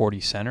top 40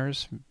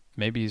 centers.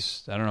 Maybe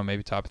he's, I don't know,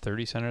 maybe top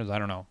 30 centers. I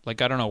don't know.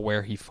 Like I don't know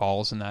where he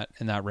falls in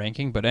that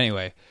ranking, but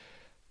anyway,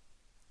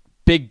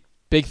 big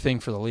thing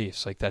for the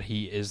Leafs, like that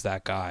he is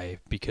that guy,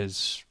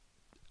 because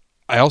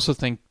I also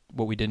think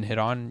what we didn't hit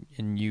on,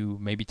 and you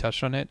maybe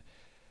touched on it,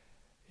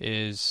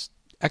 is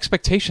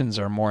expectations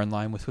are more in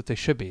line with what they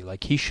should be.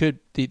 Like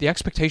the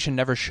expectation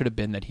never should have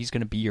been that he's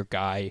going to be your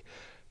guy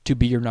to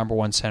be your number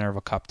one center of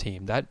a cup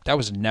team. That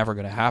was never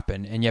going to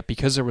happen. And yet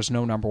because there was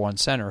no number one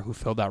center who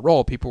filled that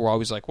role, people were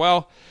always like,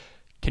 well,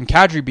 can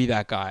Kadri be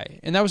that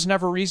guy? And that was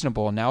never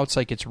reasonable. And now it's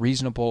like it's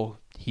reasonable.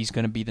 He's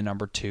going to be the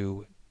number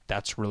two.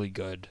 That's really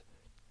good.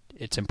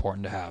 It's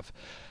important to have.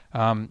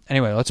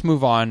 Anyway, let's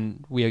move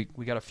on. We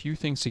got a few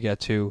things to get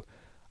to.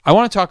 I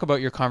want to talk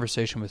about your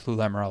conversation with Lou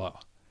Lamoriello.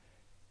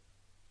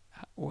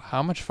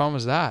 How much fun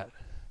was that?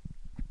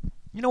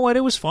 You know what?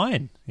 It was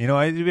fine. You know,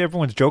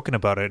 everyone's joking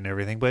about it and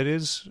everything, but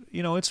it's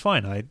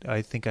fine.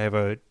 I think I have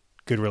a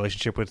good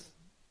relationship with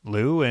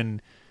Lou,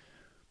 and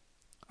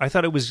I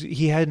thought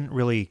he hadn't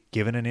really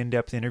given an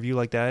in-depth interview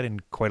like that in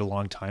quite a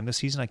long time this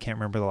season. I can't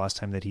remember the last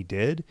time that he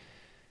did.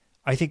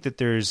 I think that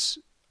there's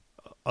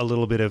a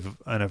little bit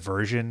of an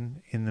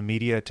aversion in the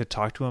media to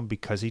talk to him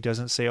because he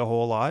doesn't say a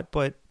whole lot,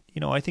 but you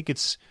know, I think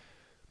it's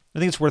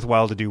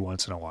worthwhile to do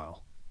once in a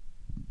while.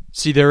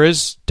 See, there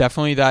is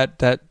definitely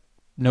that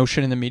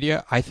notion in the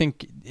media. I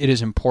think it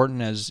is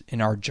important as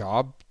in our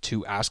job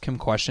to ask him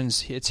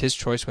questions. It's his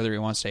choice whether he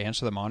wants to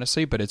answer them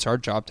honestly, but it's our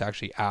job to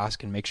actually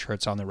ask and make sure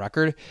it's on the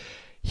record.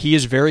 He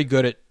is very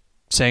good at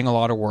saying a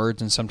lot of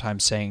words and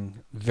sometimes saying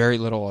very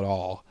little at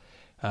all.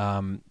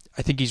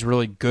 I think he's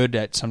really good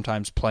at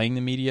sometimes playing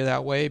the media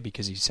that way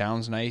because he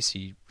sounds nice.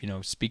 He,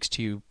 speaks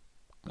to you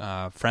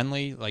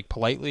friendly, like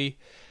politely.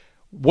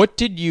 What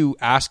did you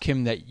ask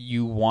him that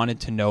you wanted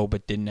to know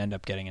but didn't end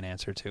up getting an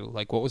answer to?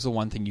 Like, what was the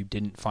one thing you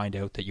didn't find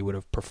out that you would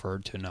have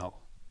preferred to know?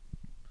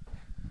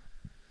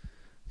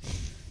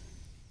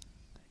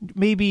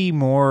 Maybe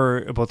more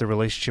about the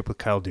relationship with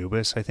Kyle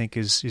Dubas, I think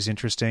is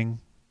interesting.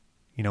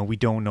 You know, we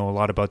don't know a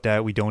lot about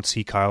that. We don't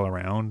see Kyle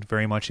around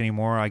very much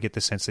anymore. I get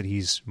the sense that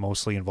he's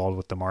mostly involved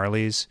with the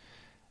Marlies.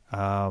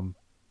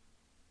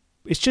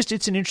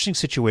 It's an interesting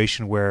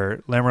situation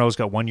where Lamoriello's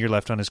got 1 year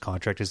left on his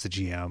contract as the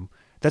GM.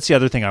 That's the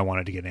other thing I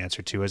wanted to get an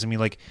answer to.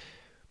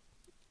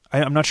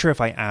 I'm not sure if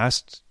I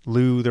asked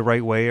Lou the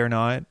right way or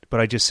not,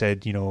 but I just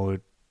said,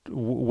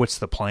 what's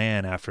the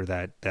plan after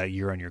that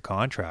year on your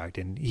contract?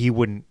 And he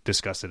wouldn't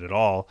discuss it at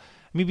all.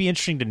 It'd be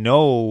interesting to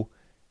know,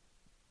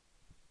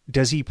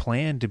 does he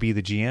plan to be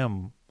the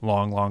GM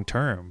long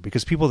term?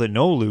 Because people that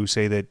know Lou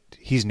say that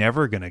he's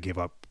never going to give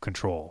up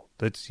control.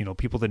 That's,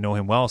 people that know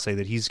him well say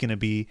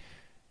that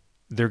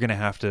they're going to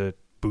have to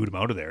boot him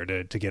out of there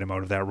to get him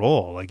out of that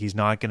role. Like he's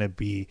not going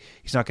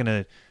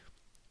to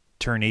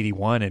turn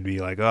 81 and be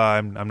like, oh,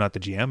 I'm not the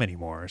GM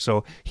anymore.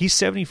 So he's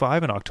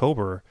 75 in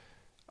October.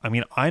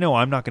 I know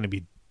I'm not going to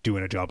be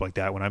doing a job like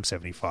that when I'm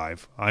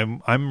 75. I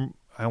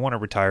want to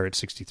retire at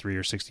 63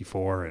 or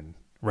 64 and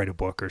write a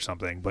book or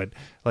something. But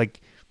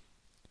like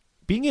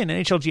being an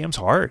NHL GM's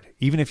hard,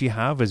 even if you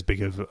have as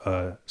big of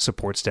a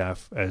support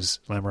staff as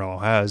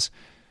Lamoriello has.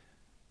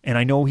 And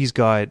I know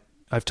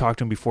I've talked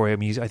to him before. I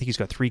think he's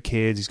got 3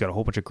 kids. He's got a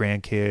whole bunch of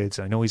grandkids.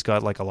 I know he's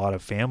got like a lot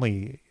of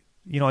family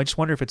I just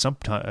wonder if at some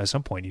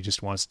point he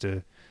just wants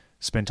to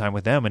spend time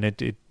with them. And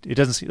it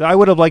doesn't seem, I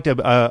would have liked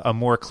a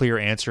more clear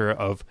answer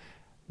of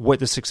what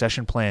the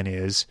succession plan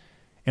is.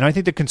 And I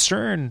think the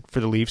concern for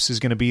the Leafs is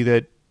going to be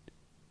that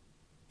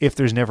if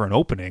there's never an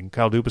opening,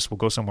 Kyle Dubas will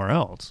go somewhere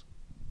else.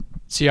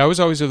 See, I was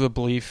always of the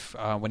belief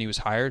when he was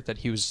hired that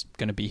he was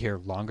going to be here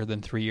longer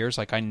than 3 years.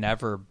 Like, I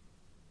never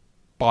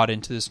bought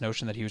into this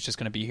notion that he was just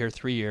going to be here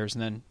 3 years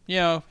and then,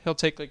 he'll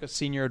take like a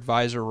senior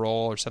advisor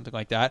role or something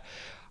like that.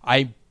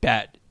 I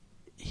bet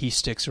he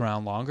sticks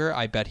around longer.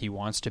 I bet he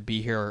wants to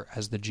be here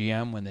as the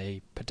GM when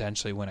they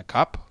potentially win a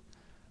cup.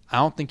 I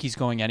don't think he's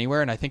going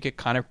anywhere, and I think it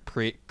kind of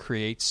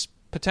creates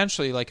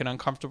potentially like an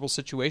uncomfortable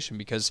situation,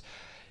 because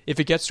if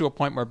it gets to a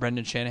point where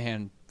Brendan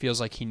Shanahan feels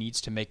like he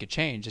needs to make a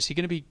change, is he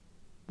going to be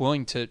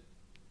willing to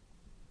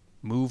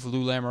move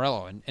Lou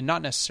Lamoriello and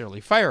not necessarily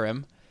fire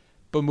him,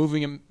 but move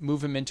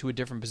him into a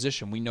different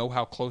position? We know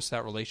how close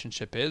that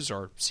relationship is,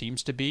 or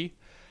seems to be.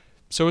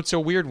 So it's a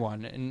weird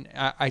one, and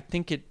I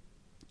think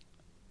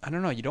I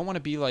don't know, you don't want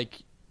to be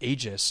like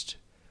ageist,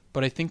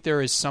 but I think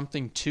there is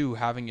something to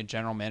having a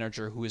general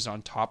manager who is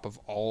on top of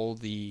all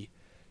the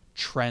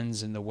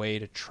trends in the way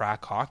to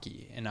track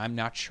hockey, and I'm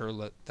not sure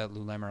that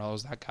Lou Lamoriello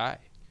is that guy.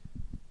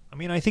 I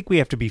mean, I think we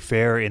have to be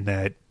fair in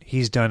that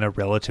he's done a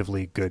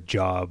relatively good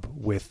job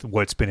with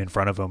what's been in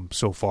front of him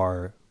so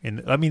far.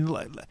 And I mean,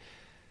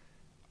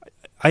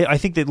 I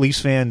think that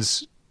Leafs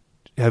fans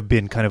have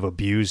been kind of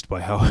abused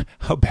by how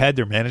bad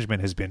their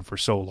management has been for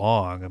so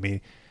long. I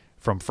mean,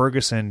 from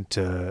Ferguson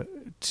to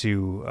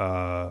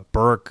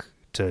Burke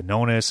to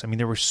Nonis, I mean,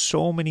 there were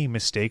so many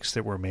mistakes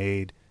that were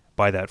made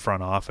by that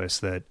front office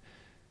that,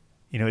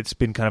 it's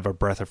been kind of a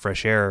breath of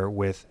fresh air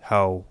with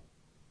how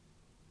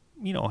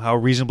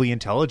reasonably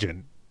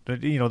intelligent,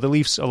 the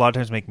Leafs a lot of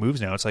times make moves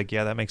now. It's like,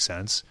 yeah, that makes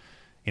sense.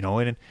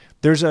 And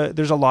there's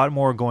a lot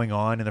more going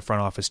on in the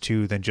front office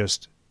too than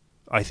just,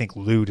 I think,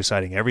 Lou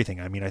deciding everything.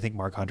 I mean, I think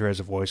Mark Hunter has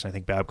a voice, and I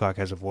think Babcock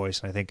has a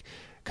voice, and I think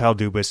Kyle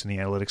Dubas and the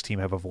analytics team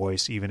have a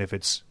voice, even if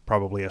it's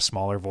probably a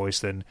smaller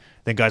voice than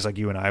guys like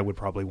you and I would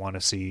probably want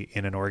to see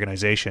in an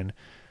organization.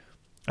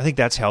 I think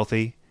that's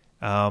healthy.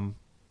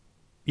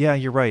 Yeah,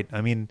 you're right.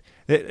 I mean,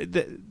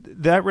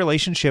 that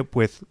relationship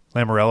with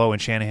Lamoriello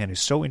and Shanahan is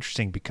so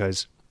interesting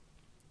because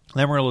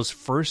Lamoriello's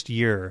first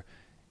year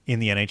in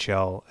the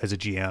NHL as a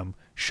GM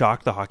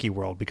shocked the hockey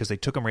world because they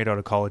took him right out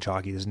of college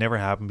hockey. This never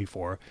happened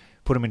before.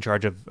 Put him in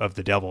charge of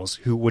the Devils,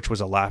 which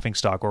was a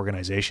laughingstock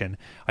organization.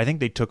 I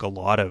think they took a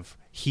lot of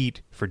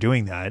heat for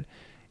doing that.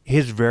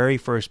 His very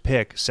first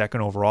pick,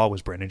 second overall,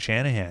 was Brendan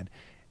Shanahan.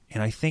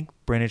 And I think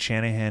Brendan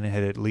Shanahan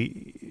had at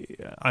least,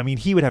 I mean,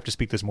 he would have to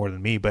speak this more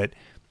than me, but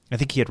I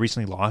think he had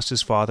recently lost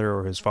his father,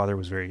 or his father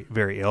was very,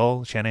 very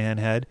ill, Shanahan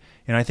had.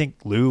 And I think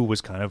Lou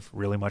was kind of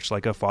really much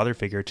like a father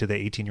figure to the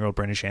 18-year-old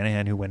Brendan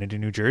Shanahan who went into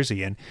New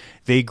Jersey. And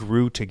they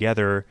grew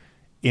together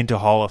into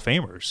Hall of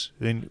Famers.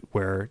 It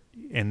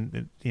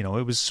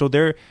was, so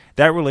that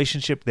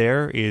relationship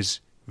there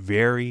is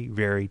very,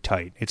 very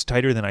tight. It's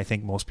tighter than I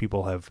think most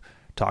people have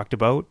talked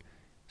about.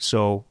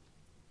 So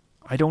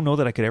I don't know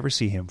that I could ever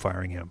see him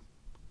firing him.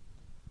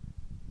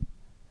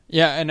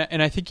 Yeah,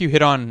 and I think you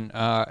hit on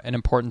an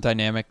important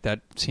dynamic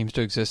that seems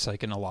to exist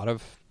like in a lot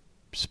of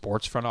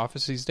sports front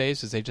office these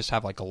days, is they just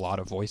have like a lot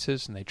of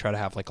voices and they try to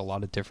have like a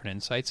lot of different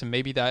insights, and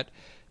maybe that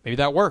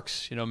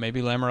works.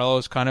 Maybe Lamoriello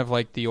is kind of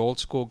like the old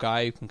school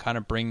guy who can kind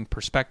of bring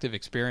perspective,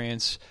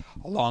 experience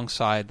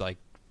alongside like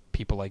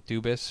people like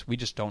Dubas. We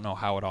just don't know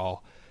how it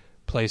all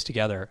plays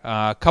together.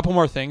 A couple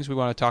more things. We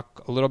want to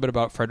talk a little bit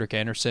about Frederik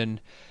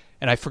Andersen.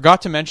 And I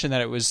forgot to mention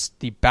that it was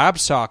the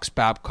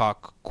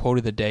Babcock quote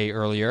of the day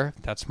earlier.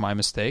 That's my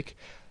mistake.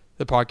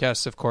 The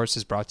podcast, of course,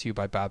 is brought to you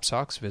by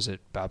Babsocks. Visit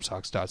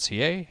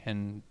babsocks.ca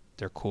and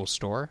their cool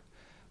store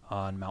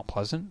on Mount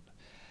Pleasant.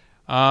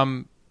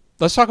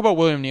 Let's talk about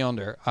William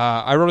Nylander.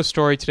 I wrote a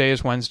story. Today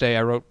is Wednesday.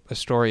 I wrote a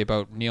story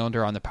about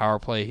Nylander on the power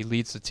play. He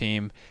leads the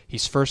team.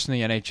 He's first in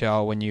the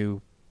NHL when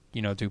you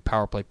do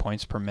power play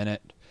points per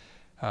minute,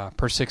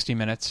 per 60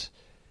 minutes.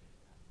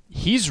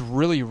 He's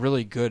really,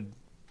 really good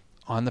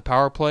on the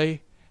power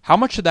play. How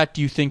much of that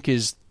do you think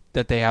is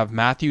that they have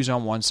Matthews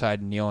on one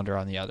side and Nylander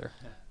on the other?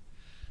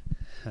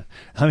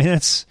 I mean,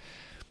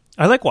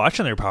 I like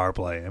watching their power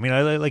play. I mean,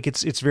 I like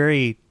it's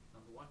very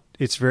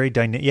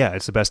dynamic. Yeah,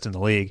 it's the best in the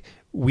league.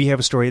 We have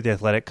a story at The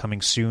Athletic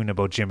coming soon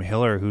about Jim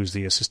Hiller, who's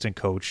the assistant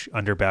coach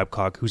under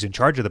Babcock, who's in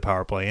charge of the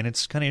power play, and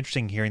it's kind of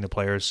interesting hearing the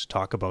players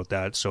talk about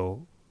that.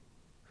 So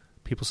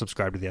people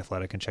subscribe to The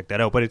Athletic and check that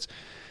out. But it's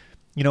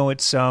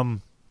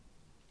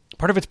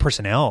part of it's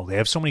personnel. They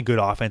have so many good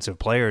offensive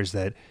players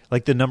that,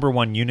 like, the number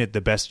one unit,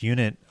 the best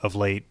unit of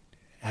late,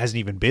 hasn't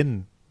even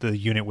been the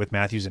unit with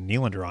Matthews and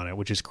Nylander on it,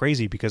 which is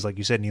crazy because, like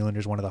you said,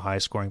 Nylander's one of the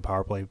highest scoring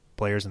power play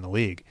players in the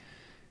league.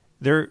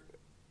 They're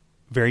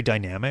very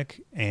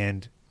dynamic,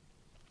 and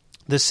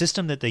the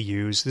system that they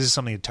use, this is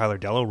something that Tyler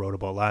Dellow wrote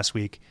about last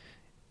week,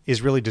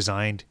 is really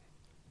designed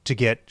to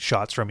get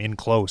shots from in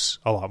close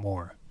a lot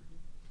more.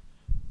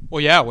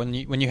 Well, yeah, when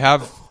you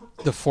have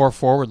the 4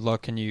 forward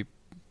look and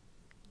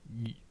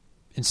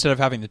instead of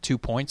having the 2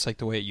 points like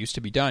the way it used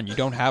to be done, you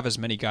don't have as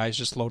many guys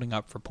just loading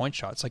up for point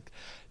shots. Like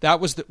that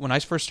was when I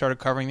first started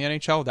covering the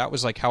NHL, that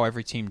was like how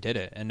every team did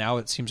it. And now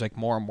it seems like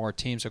more and more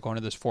teams are going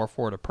to this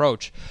 4-forward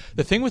approach.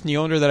 The thing with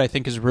Nylander that I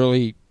think is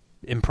really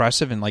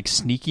impressive and like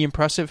sneaky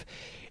impressive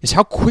is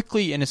how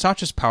quickly, and it's not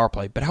just power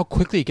play, but how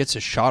quickly he gets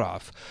his shot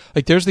off.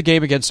 Like there's the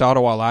game against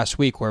Ottawa last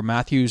week where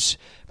Matthews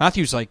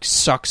like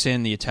sucks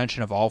in the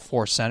attention of all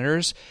 4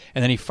 centers,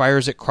 and then he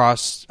fires it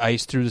cross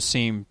ice through the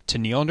seam to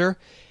Nylander,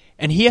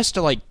 and he has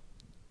to like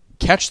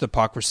catch the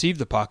puck, receive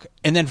the puck,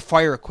 and then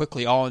fire it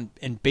quickly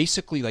and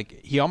basically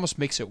like he almost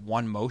makes it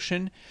one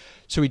motion.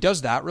 So he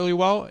does that really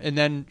well. And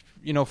then,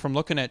 from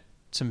looking at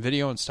some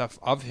video and stuff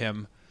of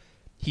him,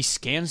 he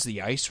scans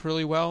the ice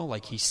really well.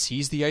 Like he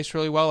sees the ice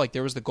really well. Like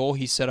there was the goal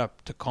he set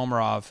up to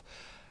Komarov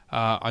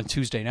on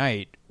Tuesday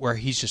night where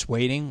he's just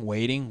waiting.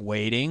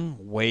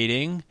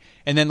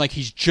 And then like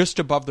he's just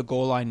above the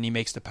goal line and he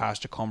makes the pass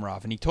to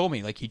Komarov. And he told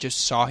me like he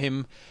just saw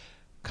him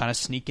kind of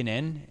sneaking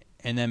in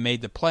and then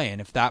made the play. And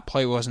if that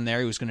play wasn't there,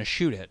 he was going to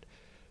shoot it.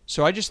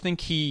 So I just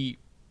think it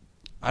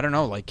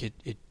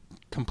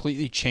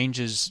completely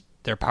changes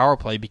their power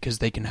play because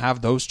they can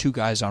have those 2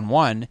 guys on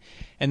one,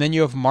 and then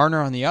you have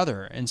Marner on the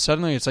other, and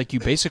suddenly it's like you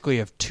basically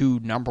have 2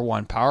 number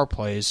 1 power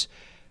plays.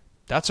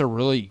 That's a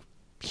really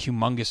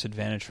humongous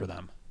advantage for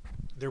them.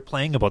 They're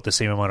playing about the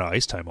same amount of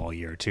ice time all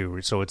year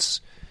too, so it's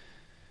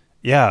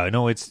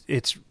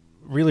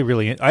really,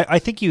 really. I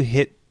think you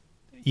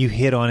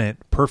hit on it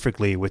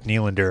perfectly with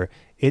Nylander.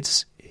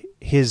 It's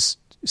his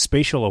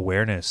spatial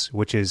awareness,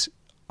 which is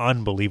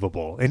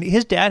unbelievable. And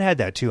his dad had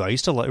that too. I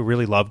used to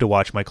really love to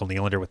watch Michael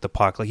Nylander with the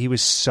puck. Like he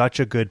was such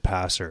a good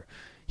passer.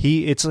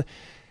 It's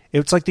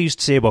like they used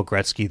to say about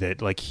Gretzky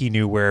that like he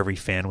knew where every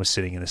fan was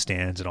sitting in the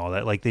stands and all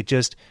that. Like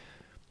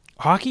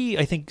hockey,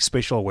 I think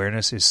spatial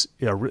awareness is,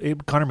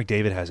 Connor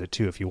McDavid has it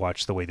too. If you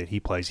watch the way that he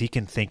plays, he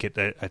can think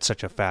at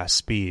such a fast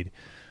speed.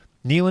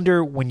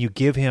 Nylander, when you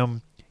give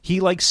him,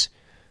 he likes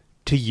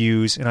to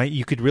use, and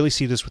you could really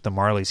see this with the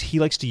Marlies, he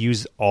likes to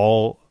use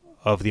all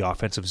of the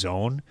offensive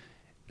zone.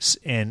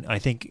 And I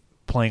think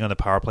playing on the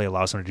power play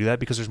allows them to do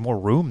that because there's more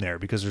room there,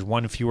 because there's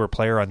one fewer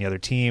player on the other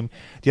team.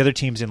 The other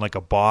team's in like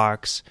a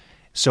box.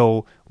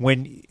 So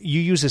when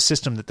you use a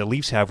system that the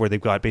Leafs have where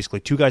they've got basically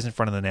 2 guys in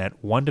front of the net,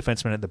 1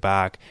 defenseman at the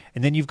back,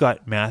 and then you've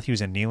got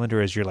Matthews and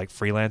Nylander as your like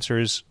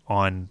freelancers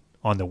on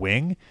the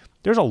wing,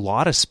 there's a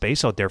lot of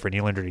space out there for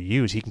Nylander to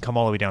use. He can come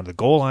all the way down to the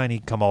goal line. He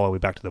can come all the way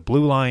back to the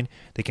blue line.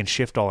 They can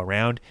shift all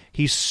around.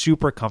 He's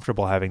super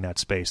comfortable having that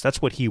space.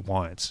 That's what he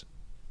wants.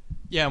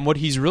 Yeah, and what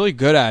he's really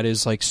good at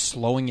is like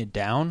slowing it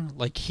down.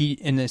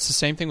 And it's the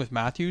same thing with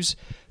Matthews.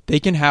 They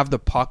can have the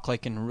puck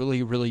like in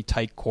really, really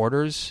tight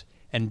quarters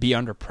and be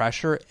under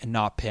pressure and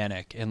not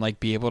panic and like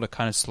be able to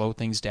kind of slow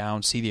things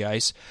down, see the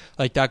ice.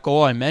 Like that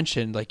goal I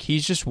mentioned, like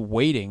he's just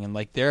waiting, and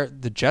like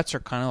the Jets are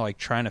kind of like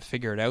trying to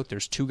figure it out.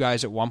 There's 2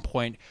 guys at one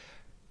point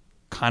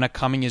kind of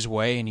coming his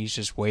way, and he's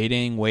just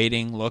waiting,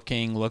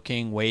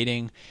 looking,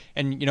 waiting.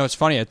 And, it's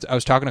funny. I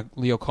was talking to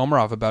Leo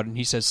Komarov about it, and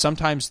he says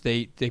sometimes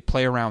they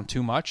play around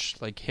too much,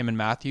 like him and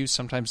Matthews.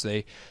 Sometimes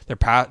they're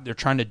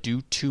trying to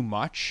do too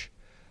much.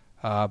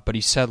 But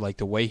he said, like,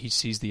 the way he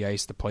sees the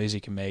ice, the plays he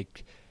can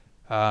make,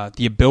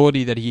 the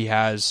ability that he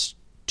has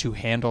to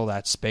handle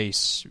that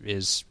space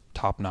is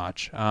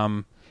top-notch.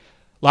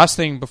 Last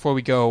thing before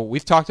we go,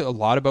 we've talked a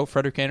lot about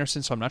Frederik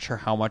Andersen, so I'm not sure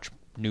how much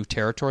new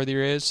territory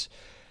there is.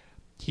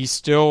 He's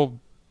still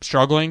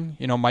struggling.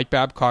 Mike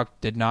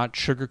Babcock did not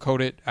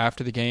sugarcoat it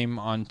after the game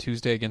on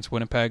Tuesday against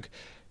Winnipeg.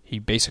 He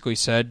basically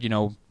said,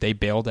 they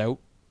bailed out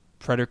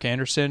Frederik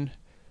Andersen.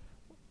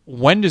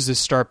 When does this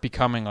start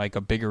becoming like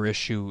a bigger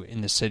issue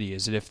in the city?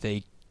 Is it if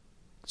they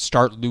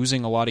start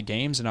losing a lot of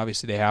games? And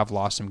obviously they have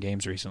lost some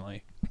games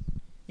recently.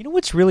 You know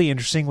what's really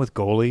interesting with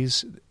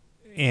goalies?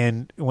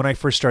 And when I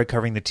first started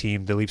covering the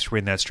team, the Leafs were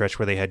in that stretch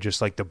where they had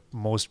just like the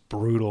most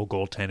brutal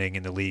goaltending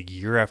in the league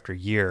year after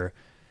year.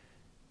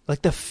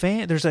 Like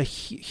there's a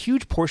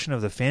huge portion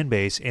of the fan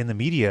base and the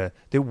media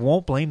that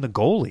won't blame the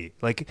goalie.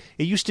 Like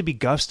it used to be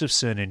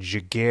Gustafsson and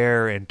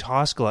Jaguar and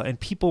Toskala, and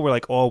people were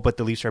like, "Oh, but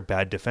the Leafs are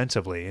bad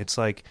defensively." It's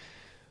like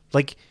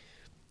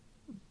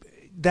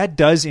that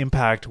does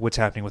impact what's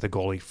happening with a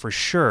goalie for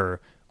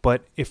sure.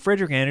 But if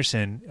Frederik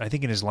Andersen, I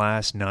think in his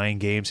last 9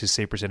 games, his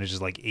save percentage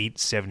is like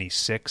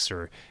 .876,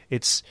 or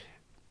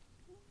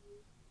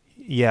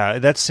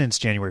that's since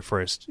January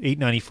 1st.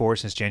 .894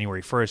 since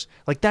January 1st.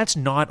 Like, that's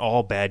not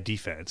all bad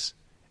defense.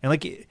 And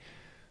like,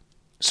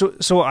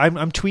 so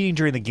I'm tweeting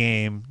during the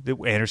game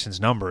Anderson's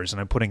numbers, and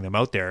I'm putting them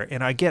out there,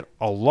 and I get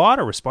a lot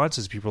of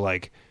responses. People are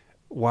like,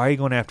 "Why are you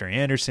going after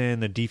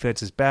Andersen? The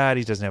defense is bad.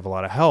 He doesn't have a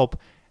lot of help."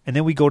 And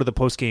then we go to the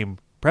post-game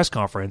press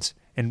conference,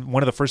 and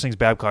one of the first things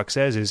Babcock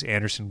says is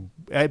Andersen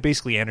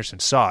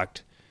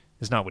sucked.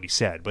 Is not what he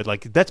said, but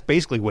like that's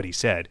basically what he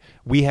said.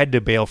 We had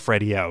to bail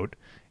Freddie out,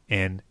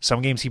 and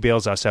some games he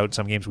bails us out,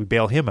 some games we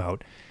bail him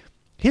out.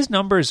 His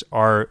numbers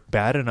are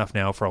bad enough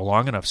now for a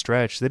long enough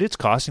stretch that it's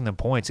costing them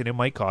points, and it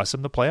might cost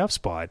them the playoff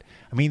spot.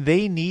 I mean,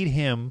 they need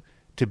him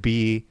to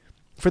be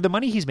for the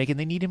money he's making,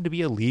 they need him to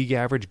be a league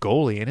average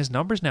goalie, and his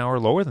numbers now are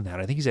lower than that.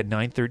 I think he's at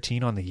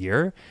 .913 on the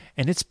year,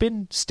 and it's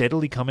been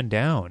steadily coming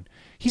down.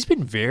 He's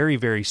been very,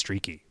 very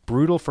streaky.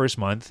 Brutal first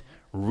month,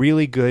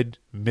 really good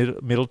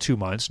middle 2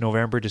 months,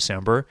 November,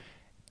 December,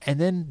 and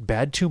then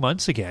bad 2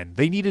 months again.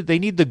 They need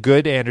the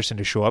good Anderson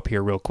to show up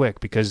here real quick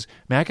because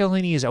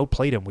McElhinney has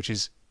outplayed him, which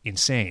is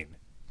insane.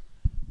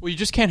 Well, you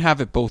just can't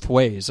have it both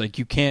ways. Like,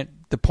 you can't.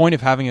 The point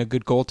of having a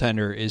good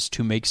goaltender is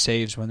to make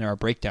saves when there are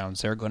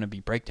breakdowns. There are going to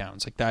be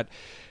breakdowns like that.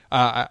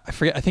 I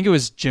forget. I think it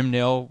was Jim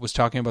Nill was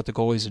talking about the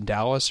goalies in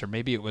Dallas, or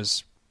maybe it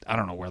was, I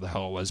don't know where the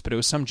hell it was, but it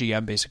was some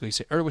GM basically,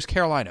 or it was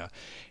Carolina,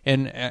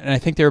 and I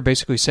think they were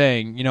basically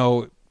saying,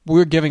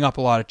 we're giving up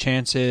a lot of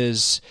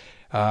chances.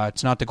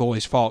 It's not the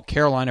goalie's fault.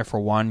 Carolina,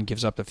 for one,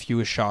 gives up the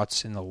fewest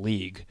shots in the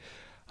league,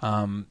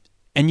 and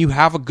you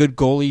have a good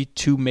goalie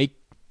to make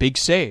big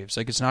saves.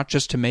 Like, it's not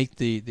just to make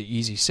the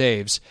easy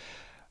saves.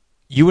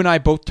 You and I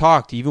both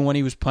talked, even when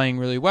he was playing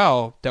really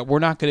well, that we're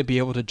not going to be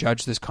able to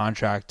judge this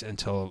contract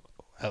until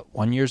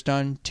 1 year's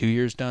done, 2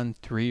 years done,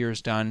 3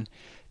 years done.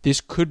 This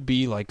could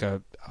be like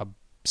a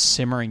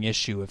simmering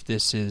issue if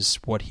this is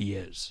what he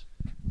is.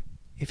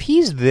 If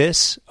he's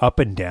this up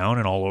and down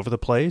and all over the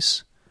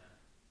place,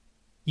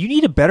 you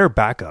need a better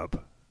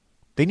backup.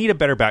 They need a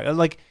better backup.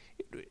 Like,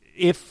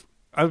 if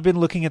I've been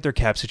looking at their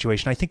cap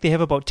situation, I think they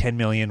have about $10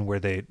 million where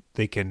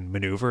they can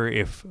maneuver.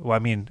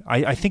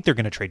 I think they're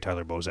going to trade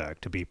Tyler Bozak,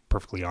 to be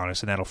perfectly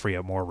honest, and that'll free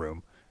up more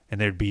room. And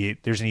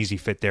there's an easy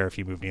fit there if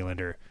you move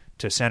Nylander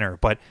to center.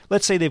 But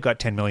let's say they've got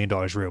 $10 million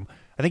room.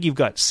 I think you've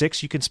got $6 million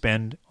you can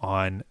spend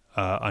on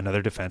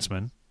another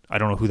defenseman. I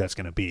don't know who that's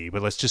going to be,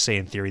 but let's just say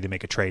in theory they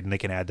make a trade and they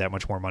can add that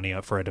much more money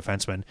up for a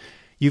defenseman.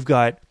 You've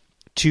got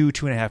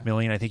 $2.5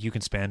 million I think you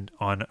can spend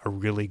on a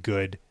really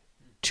good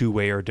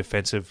two-way or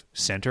defensive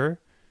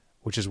center,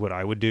 which is what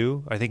I would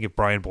do. I think if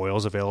Brian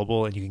Boyle's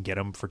available and you can get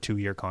him for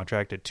 2-year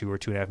contract at $2 or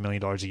 $2.5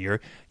 million a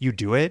year, you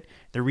do it.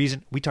 The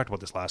reason we talked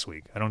about this last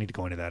week, I don't need to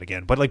go into that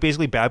again, but like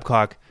basically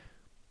Babcock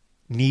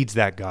needs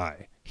that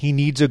guy. He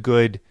needs a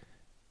good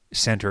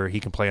center he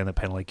can play on the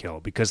penalty kill,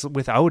 because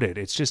without it,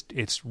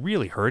 it's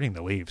really hurting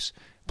the Leafs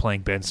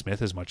playing Ben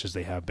Smith as much as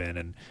they have been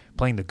and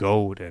playing the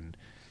GOAT, and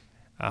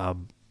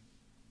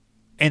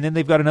then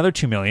they've got another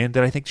 $2 million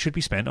that I think should be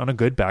spent on a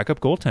good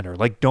backup goaltender.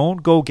 Like,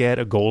 don't go get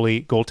a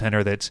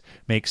goaltender that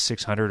makes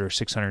 $600 or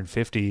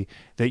 $650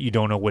 that you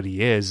don't know what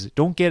he is.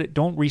 Don't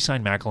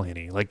re-sign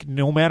McElhinney. Like,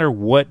 no matter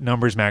what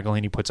numbers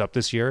McElhinney puts up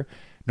this year,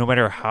 no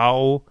matter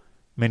how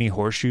many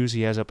horseshoes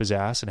he has up his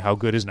ass and how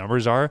good his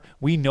numbers are,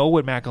 we know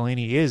what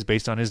McElhinney is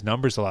based on his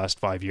numbers the last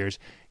 5 years.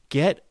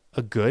 Get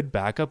a good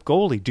backup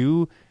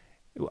goalie.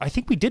 I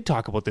think we did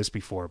talk about this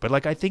before, but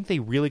like, I think they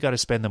really got to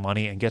spend the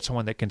money and get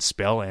someone that can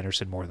spell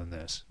Anderson more than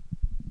this.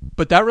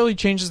 But that really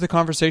changes the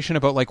conversation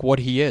about like what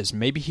he is.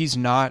 Maybe he's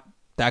not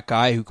that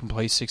guy who can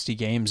play 60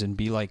 games and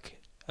be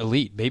like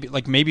elite.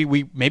 Maybe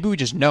we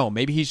just know.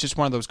 Maybe he's just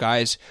one of those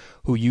guys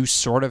who you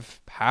sort of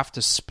have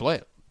to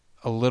split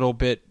a little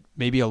bit,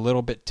 maybe a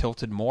little bit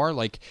tilted more,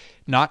 like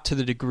not to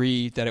the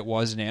degree that it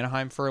was in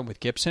Anaheim for him with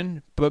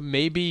Gibson, but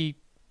maybe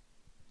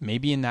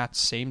in that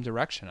same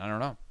direction. I don't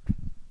know.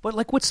 But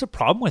like, what's the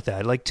problem with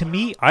that? Like, to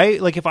me,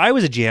 if I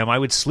was a GM, I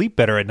would sleep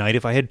better at night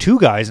if I had two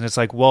guys, and it's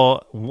like,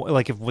 well,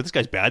 like if this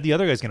guy's bad, the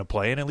other guy's going to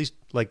play, and at least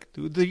like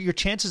your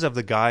chances of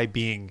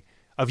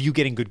you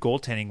getting good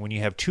goaltending when you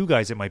have two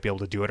guys that might be able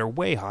to do it are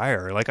way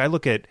higher. Like, I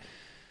look at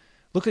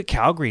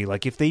Calgary.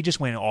 Like, if they just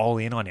went all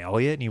in on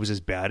Elliott and he was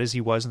as bad as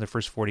he was in the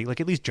first 40, like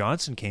at least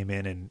Johnson came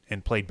in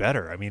and played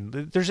better. I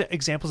mean, there's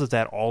examples of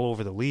that all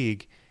over the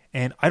league,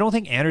 and I don't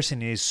think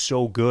Anderson is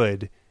so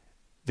good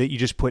that you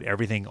just put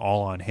everything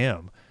all on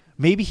him.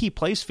 Maybe he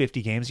plays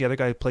 50 games, the other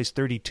guy plays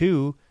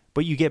 32,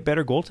 but you get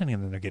better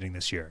goaltending than they're getting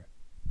this year.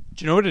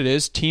 Do you know what it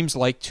is? Teams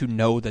like to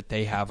know that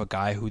they have a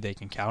guy who they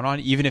can count on,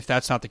 even if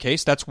that's not the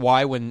case. That's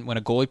why when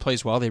a goalie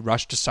plays well, they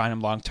rush to sign him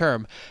long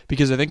term,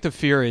 because I think the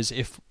fear is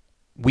if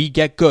we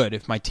get good,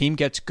 if my team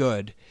gets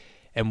good,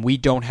 and we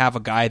don't have a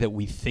guy that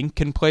we think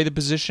can play the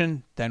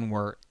position, then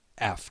we're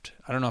effed.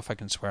 I don't know if I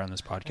can swear on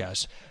this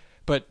podcast.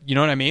 But you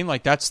know what I mean?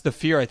 Like, that's the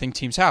fear I think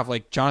teams have.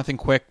 Like, Jonathan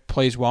Quick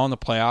plays well in the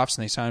playoffs,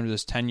 and they signed him to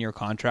this 10-year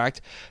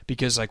contract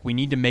because, like, we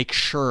need to make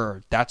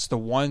sure that's the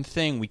one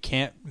thing we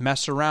can't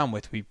mess around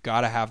with. We've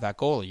got to have that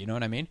goalie. You know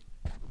what I mean?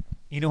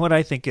 You know what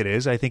I think it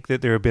is? I think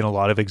that there have been a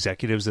lot of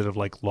executives that have,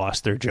 like,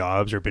 lost their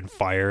jobs or been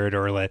fired,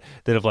 or that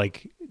have,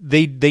 like,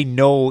 they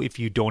know if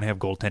you don't have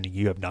goaltending,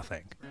 you have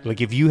nothing. Like,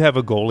 if you have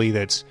a goalie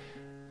that's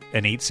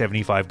an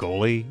 .875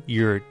 goalie,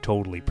 you're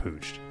totally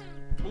pooched.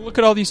 Well, look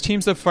at all these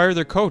teams that fire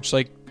their coach.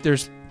 Like,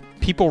 there's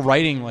people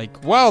writing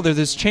like, wow, they're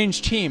this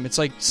changed team. It's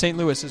like St.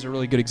 Louis is a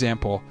really good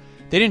example.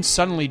 They didn't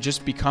suddenly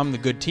just become the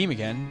good team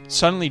again.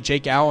 Suddenly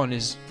Jake Allen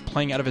is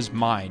playing out of his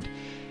mind.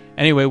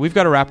 Anyway, we've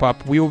got to wrap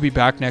up. We will be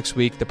back next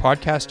week. The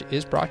podcast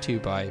is brought to you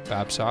by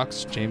Bab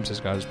Socks. James has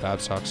got his Bab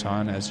Socks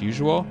on as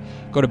usual.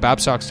 Go to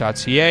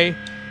babsocks.ca,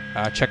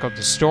 check out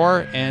the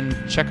store, and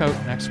check out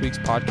next week's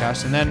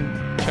podcast, and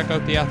then check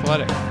out The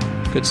Athletic.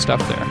 Good stuff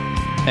there.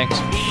 Thanks.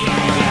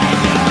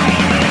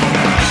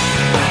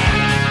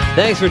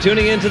 Thanks for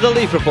tuning in to The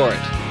Leaf Report.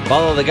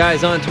 Follow the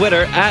guys on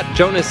Twitter at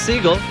Jonas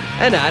Siegel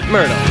and at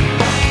Myrtle.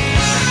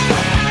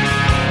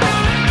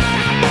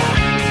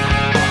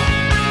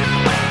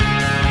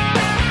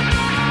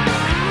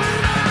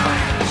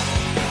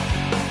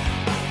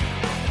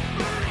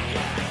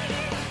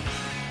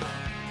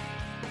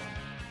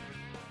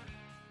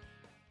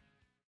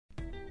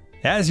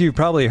 As you've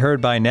probably heard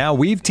by now,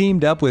 we've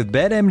teamed up with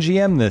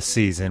BetMGM this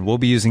season. We'll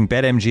be using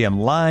BetMGM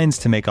lines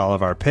to make all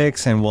of our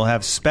picks, and we'll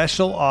have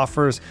special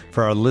offers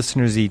for our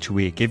listeners each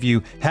week. If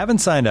you haven't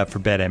signed up for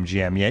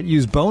BetMGM yet,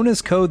 use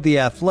bonus code The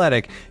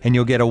Athletic, and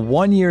you'll get a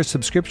 1-year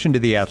subscription to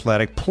The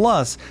Athletic,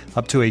 plus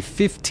up to a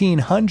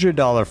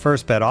 $1,500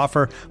 first bet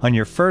offer on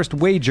your first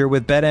wager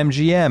with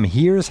BetMGM.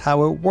 Here's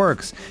how it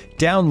works.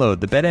 Download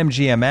the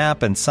BetMGM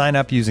app and sign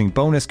up using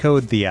bonus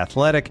code The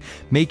Athletic.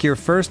 Make your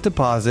first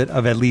deposit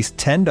of at least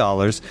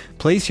 $10.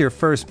 Place your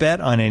first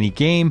bet on any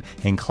game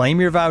and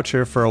claim your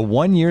voucher for a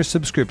 1-year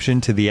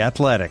subscription to The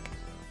Athletic.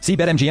 See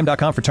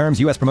BetMGM.com for terms.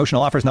 U.S.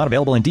 promotional offers not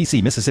available in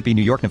D.C., Mississippi,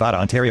 New York, Nevada,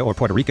 Ontario, or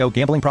Puerto Rico.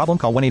 Gambling problem?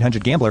 Call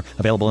 1-800-GAMBLER.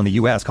 Available in the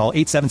U.S. Call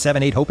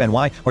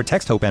 877-8-HOPE-NY or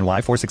text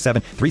HOPE-NY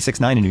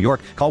 467-369 in New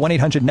York. Call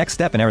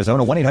 1-800-NEXT-STEP in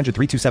Arizona.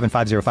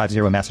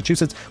 1-800-327-5050 in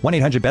Massachusetts.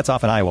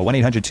 1-800-BETS-OFF in Iowa.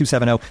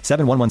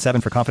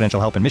 1-800-270-7117 for confidential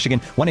help in Michigan.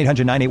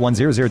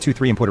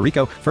 1-800-981-0023 in Puerto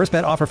Rico. First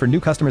bet offer for new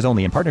customers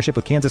only in partnership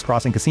with Kansas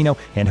Crossing Casino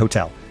and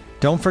Hotel.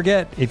 Don't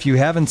forget, if you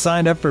haven't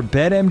signed up for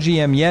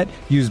BetMGM yet,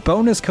 use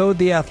bonus code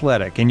The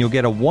Athletic, and you'll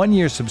get a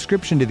 1-year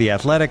subscription to The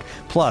Athletic,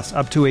 plus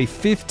up to a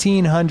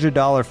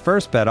 $1,500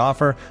 first bet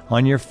offer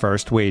on your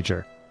first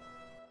wager.